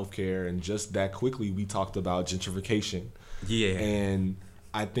about healthcare, and just that quickly we talked about gentrification. Yeah. And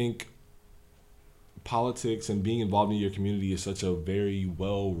I think politics and being involved in your community is such a very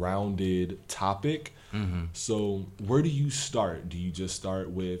well-rounded topic. Mm-hmm. So where do you start? Do you just start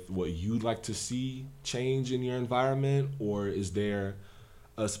with what you'd like to see change in your environment, or is there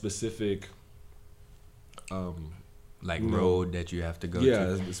a specific road that you have to go to? Yeah,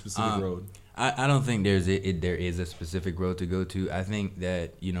 a specific road. I don't think there is a specific road to go to. I think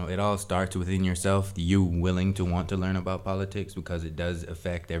that, it all starts within yourself. You willing to want to learn about politics because it does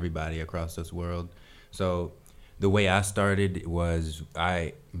affect everybody across this world. So the way I started was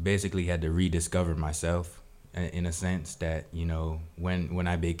I basically had to rediscover myself in a sense that, when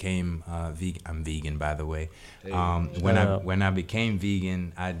I became vegan, I'm vegan, by the way. When I became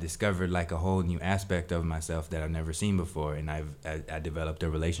vegan, I discovered like a whole new aspect of myself that I've never seen before, and I developed a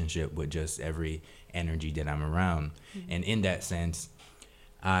relationship with just every energy that I'm around. And in that sense,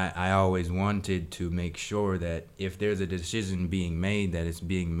 I always wanted to make sure that if there's a decision being made, that it's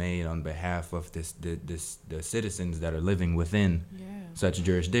being made on behalf of the citizens that are living within such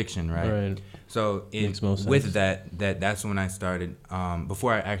jurisdiction, right? So Makes most with sense. that's when I started.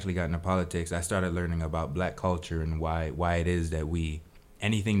 Before I actually got into politics, I started learning about Black culture and why it is that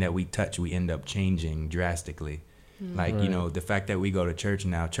anything that we touch, we end up changing drastically. Like, Right. the fact that we go to church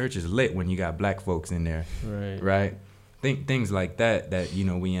now, church is lit when you got Black folks in there, Right. right? Things like that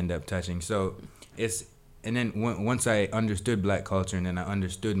we end up touching. So and then once I understood Black culture and then I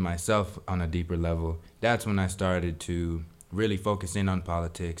understood myself on a deeper level, that's when I started to really focus in on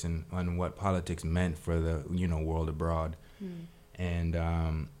politics and on what politics meant for the world abroad. And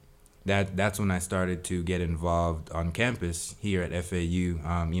that's when I started to get involved on campus here at FAU.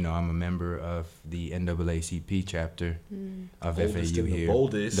 I'm a member of the NAACP chapter of Oldest FAU and the here.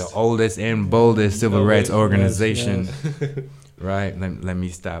 boldest. The oldest and boldest civil rights yes, organization. Right? Let me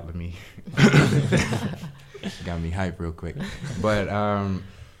stop. Got me hyped real quick. But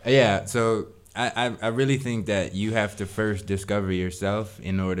yeah, so I really think that you have to first discover yourself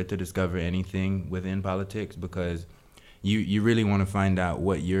in order to discover anything within politics, because you really want to find out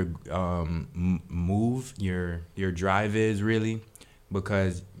what your your drive is really,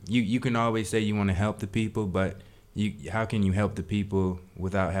 because you can always say you want to help the people, but how can you help the people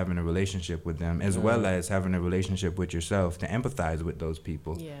without having a relationship with them, as well as having a relationship with yourself to empathize with those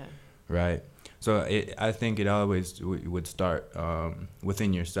people? Yeah. Right. So I think it always would start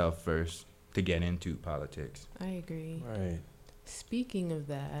within yourself first to get into politics. I agree. Right. Speaking of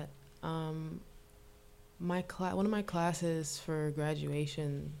that, one of my classes for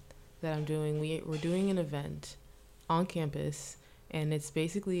graduation that I'm doing, we're doing an event on campus, and it's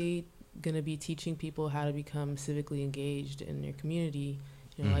basically going to be teaching people how to become civically engaged in their community.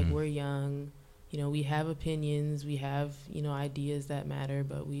 Like, we're young, we have opinions, we have, ideas that matter,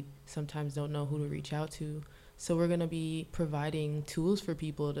 but we sometimes don't know who to reach out to. So we're going to be providing tools for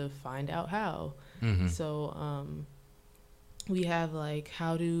people to find out how. So we have like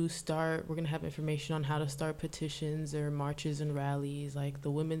how to start. We're gonna have information on how to start petitions or marches and rallies, like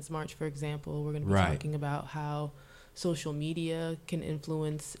the Women's March, for example. We're gonna be Right. talking about how social media can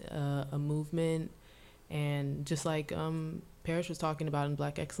influence a movement, and just like Parrish was talking about in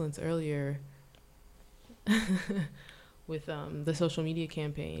Black Excellence earlier, with the social media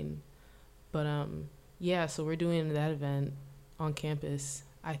campaign. But yeah, so we're doing that event on campus.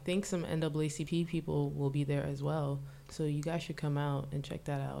 I think some NAACP people will be there as well. So you guys should come out and check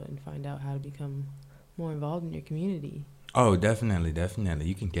that out and find out how to become more involved in your community. Oh, definitely, definitely.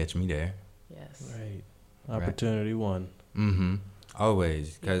 You can catch me there. Yes. Right. Opportunity one. Mm-hmm.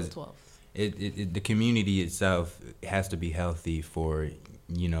 Always, because April 12th. the community itself has to be healthy for,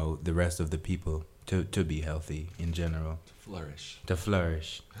 you know, the rest of the people to be healthy in general, to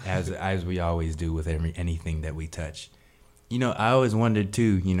flourish as we always do with anything that we touch. You know, I always wondered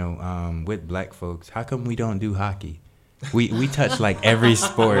too, you know, with black folks, how come we don't do hockey? We touch like every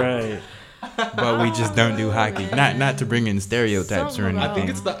sport, Right. but we just don't do hockey. Not to bring in stereotypes or Something about- I think anything.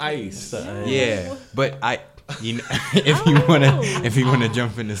 it's the ice. Yeah, but you know, Oh. if you wanna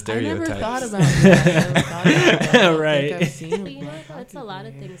jump into I never stereotypes, thought about that. Right. I think I've seen But you know, black that's a hockey lot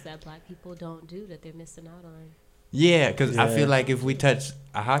of player. things that black people don't do that they're missing out on. yeah, because I Yeah. feel like if we touch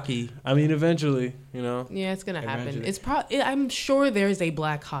a hockey, I mean, eventually, you know. Yeah, it's gonna happen. Eventually. It's I'm sure there's a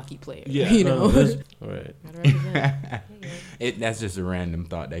black hockey player. Yeah. You No, know. this- right. Gotta represent. that's just a random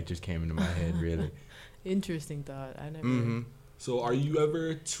thought that just came into my head, really. Interesting thought. I never. Mm-hmm. So, are you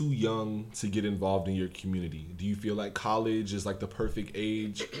ever too young to get involved in your community? Do you feel like college is like the perfect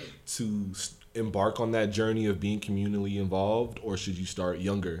age to embark on that journey of being communally involved, or should you start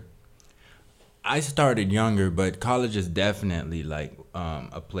younger? I started younger, but college is definitely like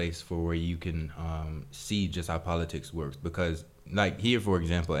a place for where you can see just how politics works. Because, like here, for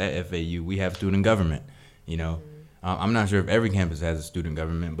example, at FAU, we have student government. You know, I'm not sure if every campus has a student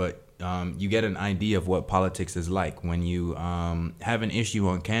government, but you get an idea of what politics is like when you have an issue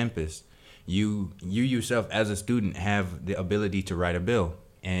on campus. You yourself, as a student, have the ability to write a bill,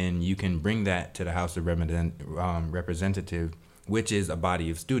 and you can bring that to the House of Representatives, which is a body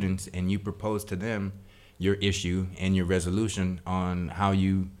of students, and you propose to them your issue and your resolution on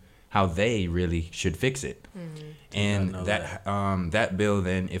how they really should fix it. And know that bill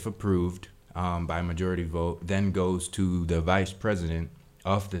then, if approved by majority vote, then goes to the vice president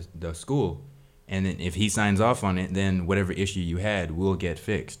of the school, and then if he signs off on it, then whatever issue you had will get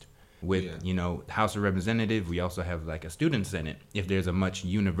fixed. With Yeah. you know, House of Representatives, we also have like a student senate if there's a much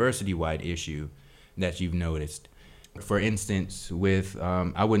university-wide issue that you've noticed. For instance, with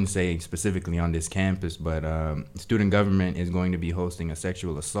I wouldn't say specifically on this campus, but student government is going to be hosting a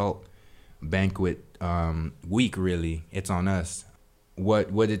sexual assault banquet week. Really, it's on us. What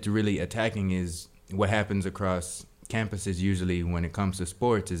it's really attacking is what happens across campuses usually when it comes to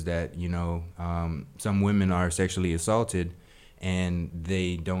sports is that, you know, some women are sexually assaulted and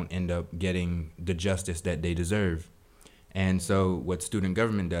they don't end up getting the justice that they deserve. And so what student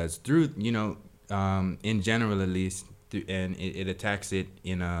government does through, you know, in general at least, and it attacks it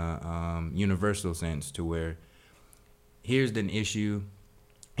in a universal sense to where here's an issue,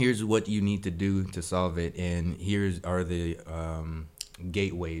 here's what you need to do to solve it, and here's are the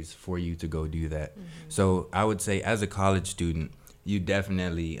gateways for you to go do that. So I would say as a college student, you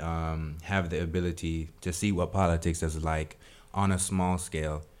definitely have the ability to see what politics is like on a small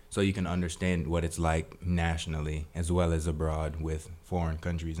scale, so you can understand what it's like nationally as well as abroad with foreign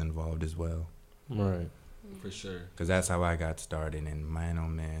countries involved as well. Right. For sure. Because that's how I got started, and man, oh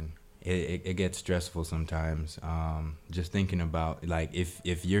man, it gets stressful sometimes. Just thinking about, like,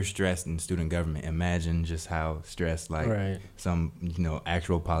 if you're stressed in student government, imagine just how stressed, like, Right. some, you know,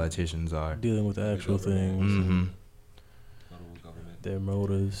 actual politicians are. Dealing with the actual things, Mm-hmm. Federal government. their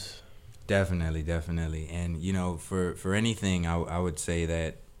motives. Definitely. And, you know, for anything, I would say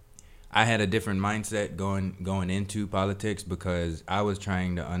that I had a different mindset going into politics, because I was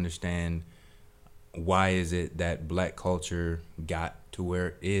trying to understand why is it that black culture got to where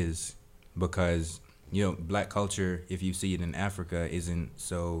it is. Because, you know, black culture, if you see it in Africa, isn't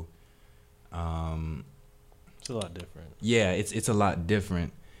so It's a lot different. yeah, it's a lot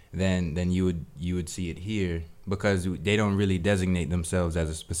different than you would see it here, because they don't really designate themselves as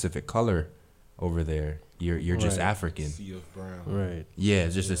a specific color over there. You're just Right. African. Sea of brown. Right. Yeah,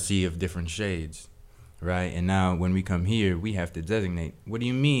 it's just a sea of different shades, right? And now when we come here, we have to designate. What do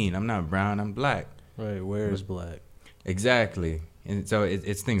you mean? I'm not brown, I'm black. Right. Where is black? Exactly. And so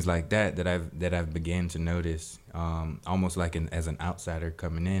it's things like that I've began to notice, almost like as an outsider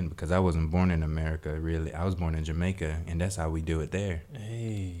coming in, because I wasn't born in America, really. I was born in Jamaica, and that's how we do it there,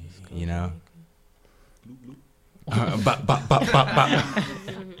 Hey. you know? Bop, bop, bop, bop, bop.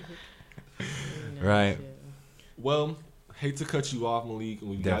 Right. Well, hate to cut you off, Malik, and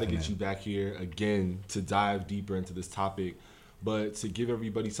we got to get Definitely. you back here again to dive deeper into this topic. But to give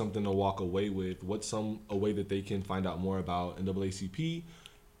everybody something to walk away with, what's a way that they can find out more about NAACP,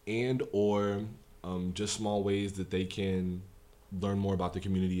 and or just small ways that they can learn more about the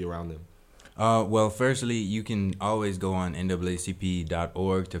community around them? Well, firstly, you can always go on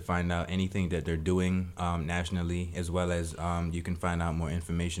NAACP.org to find out anything that they're doing nationally, as well as you can find out more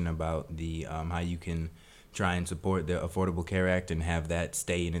information about the how you can try and support the Affordable Care Act and have that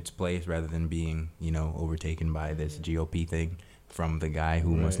stay in its place rather than being, overtaken by this GOP thing from the guy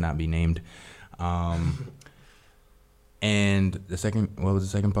who must not be named. And what was the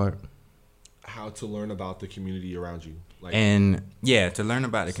second part? How to learn about the community around you. To learn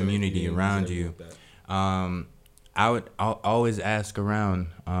about the community Senate around meetings, you, everything like that. I'll always ask around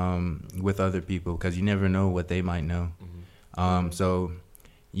with other people because you never know what they might know. So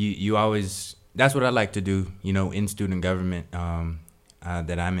you always, that's what I like to do, in student government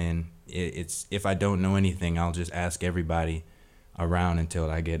that I'm in. It's if I don't know anything, I'll just ask everybody around until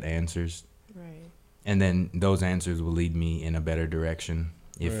I get answers. Right. And then those answers will lead me in a better direction.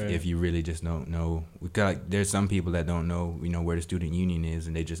 If Right. if you really just don't know, there's some people that don't know, where the student union is,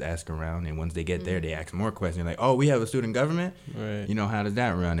 and they just ask around. And once they get there, they ask more questions, like, "Oh, we have a student government. Right. How does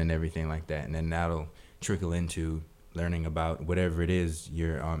that run?" and everything like that. And then that'll trickle into learning about whatever it is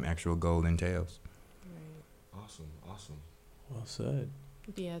your actual goal entails. Awesome. Well said.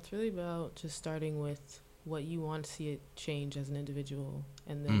 Yeah, it's really about just starting with what you want to see it change as an individual,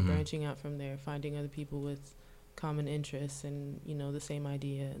 and then branching out from there, finding other people with common interests and the same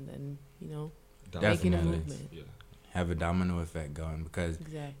idea, and then making a Definitely. movement. Yeah. Have a domino effect going because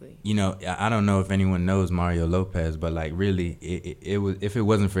Exactly. I don't know if anyone knows Mario Lopez, but like really, it was, if it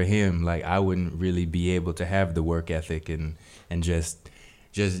wasn't for him, like I wouldn't really be able to have the work ethic and just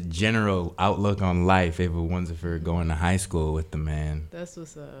general outlook on life if it wasn't for going to high school with the man. That's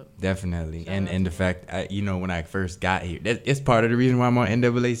what's up. Definitely, Shout out and to the fact when I first got here, it's part of the reason why I'm on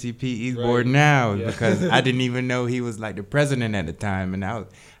NAACP East Right. Board now, Yeah. because I didn't even know he was like the president at the time, and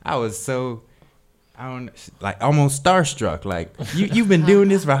I was so. I don't like almost starstruck. Like you've been doing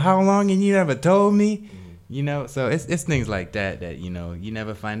this for how long and you never told me, So it's things like that you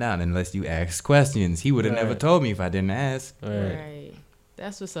never find out unless you ask questions. He would have never Right. told me if I didn't ask. Right.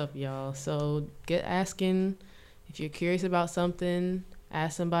 That's what's up, y'all. So get asking. If you're curious about something,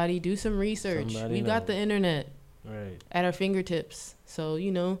 ask somebody. Do some research. Somebody We got knows. the internet Right. at our fingertips. So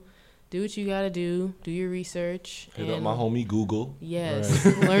do what you gotta do. Do your research. Hit up my homie Google. Yes,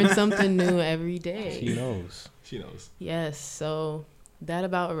 learn something new every day. She knows. She knows. Yes, so that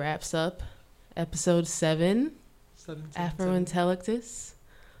about wraps up episode 7, Afro Intellectus.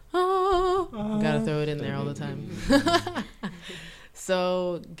 Oh, gotta throw it in there all the time.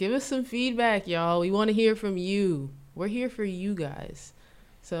 So give us some feedback, y'all. We want to hear from you. We're here for you guys.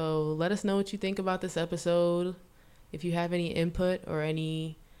 So let us know what you think about this episode. If you have any input or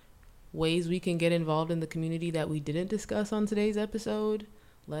any ways we can get involved in the community that we didn't discuss on today's episode,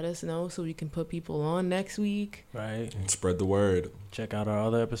 let us know so we can put people on next week. Right. Spread the word. Check out our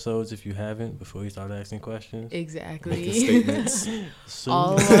other episodes if you haven't before you start asking questions. Exactly. Making statements. Soon.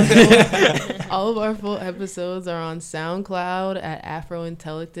 All of our full episodes are on SoundCloud at Afro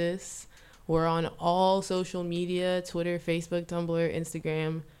Intellectus. We're on all social media, Twitter, Facebook, Tumblr,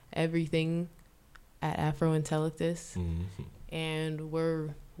 Instagram, everything at Afro Intellectus. And we're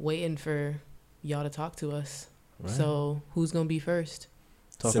waiting for y'all to talk to us. Right. So who's going to be first?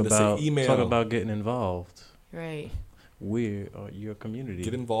 Send us an email. Talk about getting involved. Right. We're your community.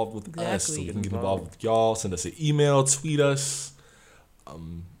 Get involved with us so we Exactly. can get involved with y'all. Send us an email, tweet us.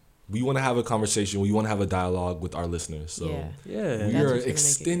 We want to have a conversation. We want to have a dialogue with our listeners. So Yeah. Yeah. we That's are what's gonna make it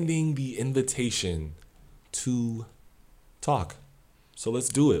extending the invitation to talk. So let's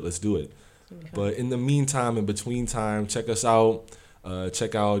do it. But in the meantime, in between time, check us out.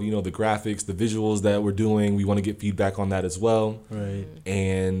 Check out, the graphics, the visuals that we're doing. We want to get feedback on that as well. Right.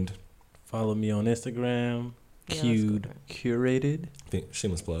 And Follow me on Instagram. Yeah, let's go Cued for it. Curated.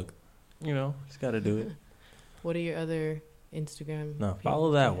 shameless plug. Just got to do it. What are your other Instagram? No, pages?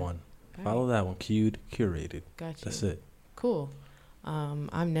 follow that Yeah. one. All Follow right. that one. Cued Curated. Got you. That's it. Cool.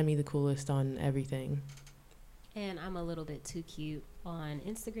 I'm Nemi the coolest on everything. And I'm a little bit too cute on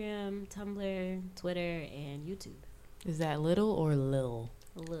Instagram, Tumblr, Twitter, and YouTube. Is that little or lil?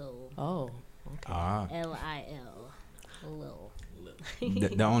 Lil. Oh, okay. Ah. Lil. Lil.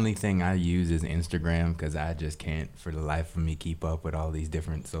 The only thing I use is Instagram because I just can't, for the life of me, keep up with all these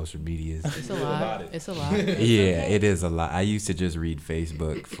different social medias. It's a lot. It's a lot. Yeah, it is a lot. I used to just read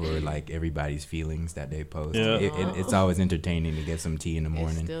Facebook for like everybody's feelings that they post. Yeah. It's always entertaining to get some tea in the It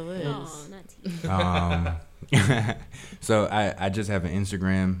morning. still is. Oh, not tea. So I just have an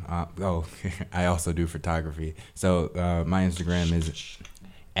Instagram. I also do photography. So my Instagram is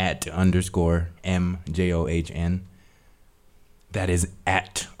 @_MJOHN. That is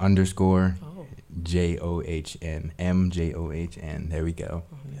 @_JOHN MJOHN. There we go.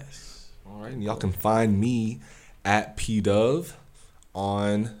 Yes. All right, and y'all can find me at PDove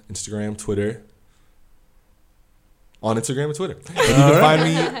on Instagram, Twitter. On Instagram and Twitter. And you can find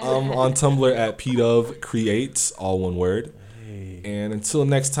me on Tumblr at PDove Creates, all one word. Hey. And until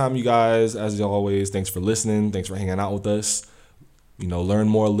next time, you guys, as always, thanks for listening. Thanks for hanging out with us. You know, learn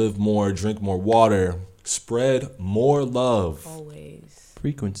more, live more, drink more water, spread more love. Always.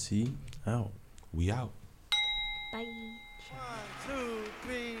 Frequency out. We out. Bye. 1, 2,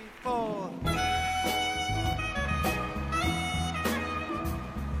 3, 4.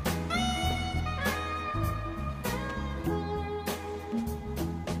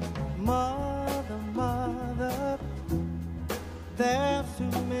 Mother, mother, there's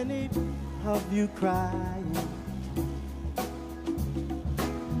too many of you crying.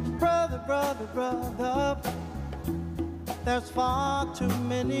 Brother, brother, brother, there's far too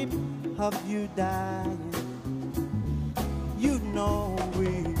many of you dying. You know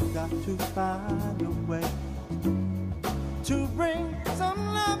we've got to find a way to bring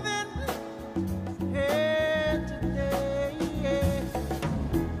some loving here today.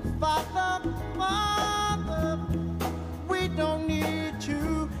 Father, Father, we don't need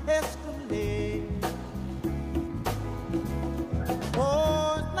to escalate.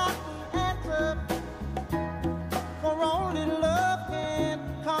 Oh, it's not the answer, for only love can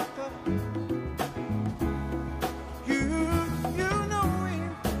conquer. You know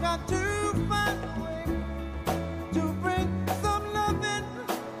we've got to find a way to bring some loving.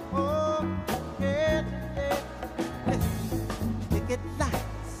 Oh, yeah, yeah. Take it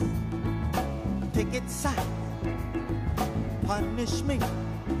lights, take it sight. Punish me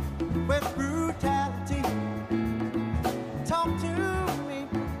with brutality. Talk to me,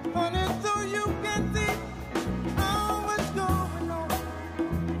 honey, so you can see what's going on.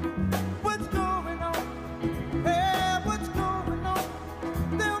 What's going on? Hey, what's going on?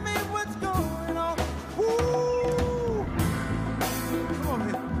 Tell me what's going on. Woo! Come on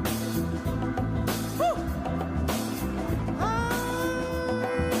here. Woo! Ah,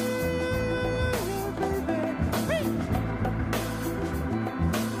 baby. Hey.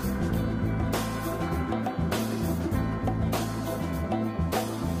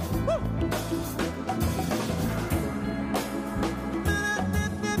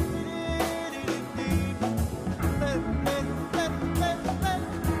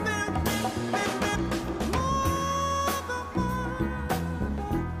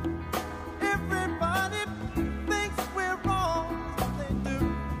 Everybody thinks we're wrong, they do.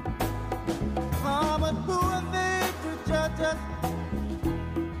 But who are they to judge us?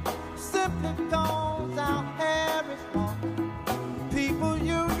 Simply cause our hair is long. People,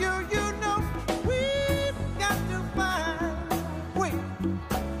 you know, we've got to find a way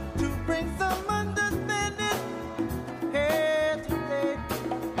to bring some understanding here today.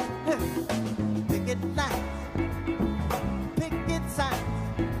 Pick it lights, pick it sides.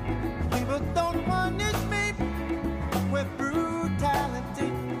 People don't punish me with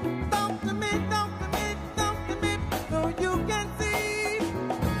brutality. Talk to me, talk to me, talk to me, so you can see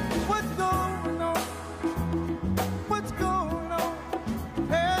what's going on. What's going on?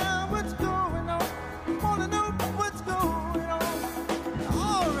 Yeah, what's going on? Wanna know what's going on?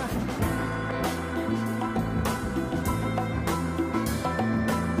 All right.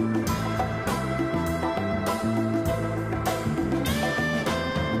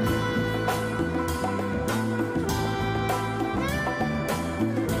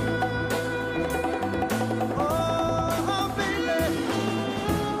 Oh, baby.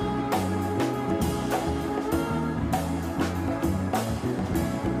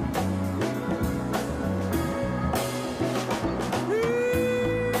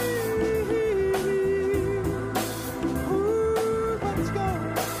 Ooh,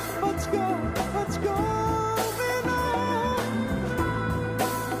 what's going on?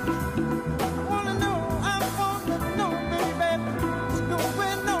 Wanna know, I wanna know, baby. What's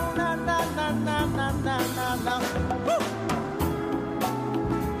going on? Na, na, na, na, na, na, na, na. Woo!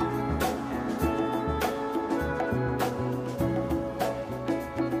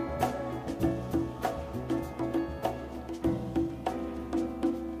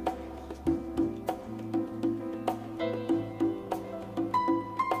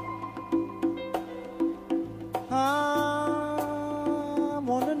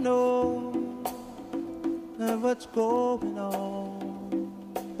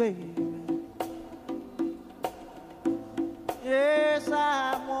 baby. Yes,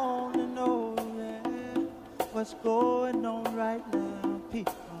 I want to know, yeah, what's going on right now,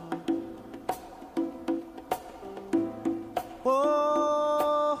 people.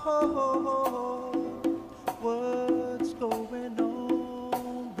 Oh, what's going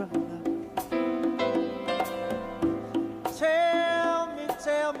on, brother?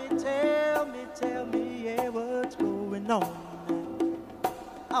 Tell me, yeah, what's going on now?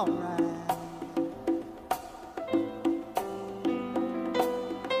 All right.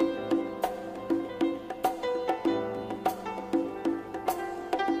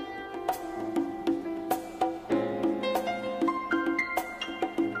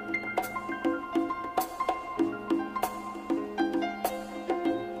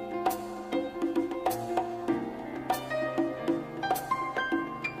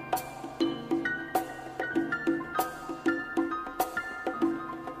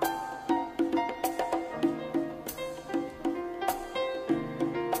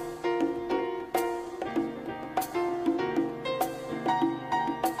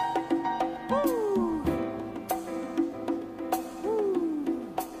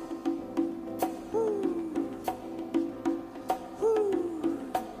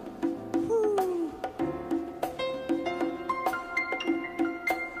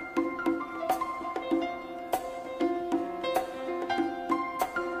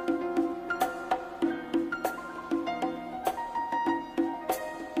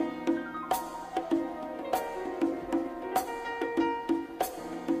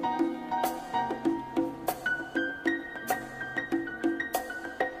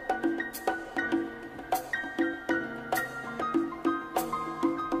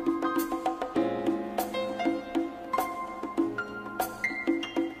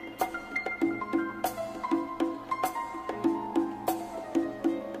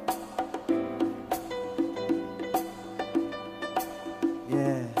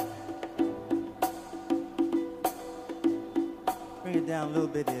 Bring it down a little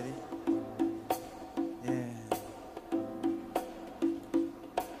bit, Eddie. Yeah.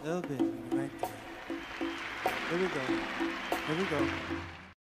 A little bit, bring it right there. Here we go. Here we go.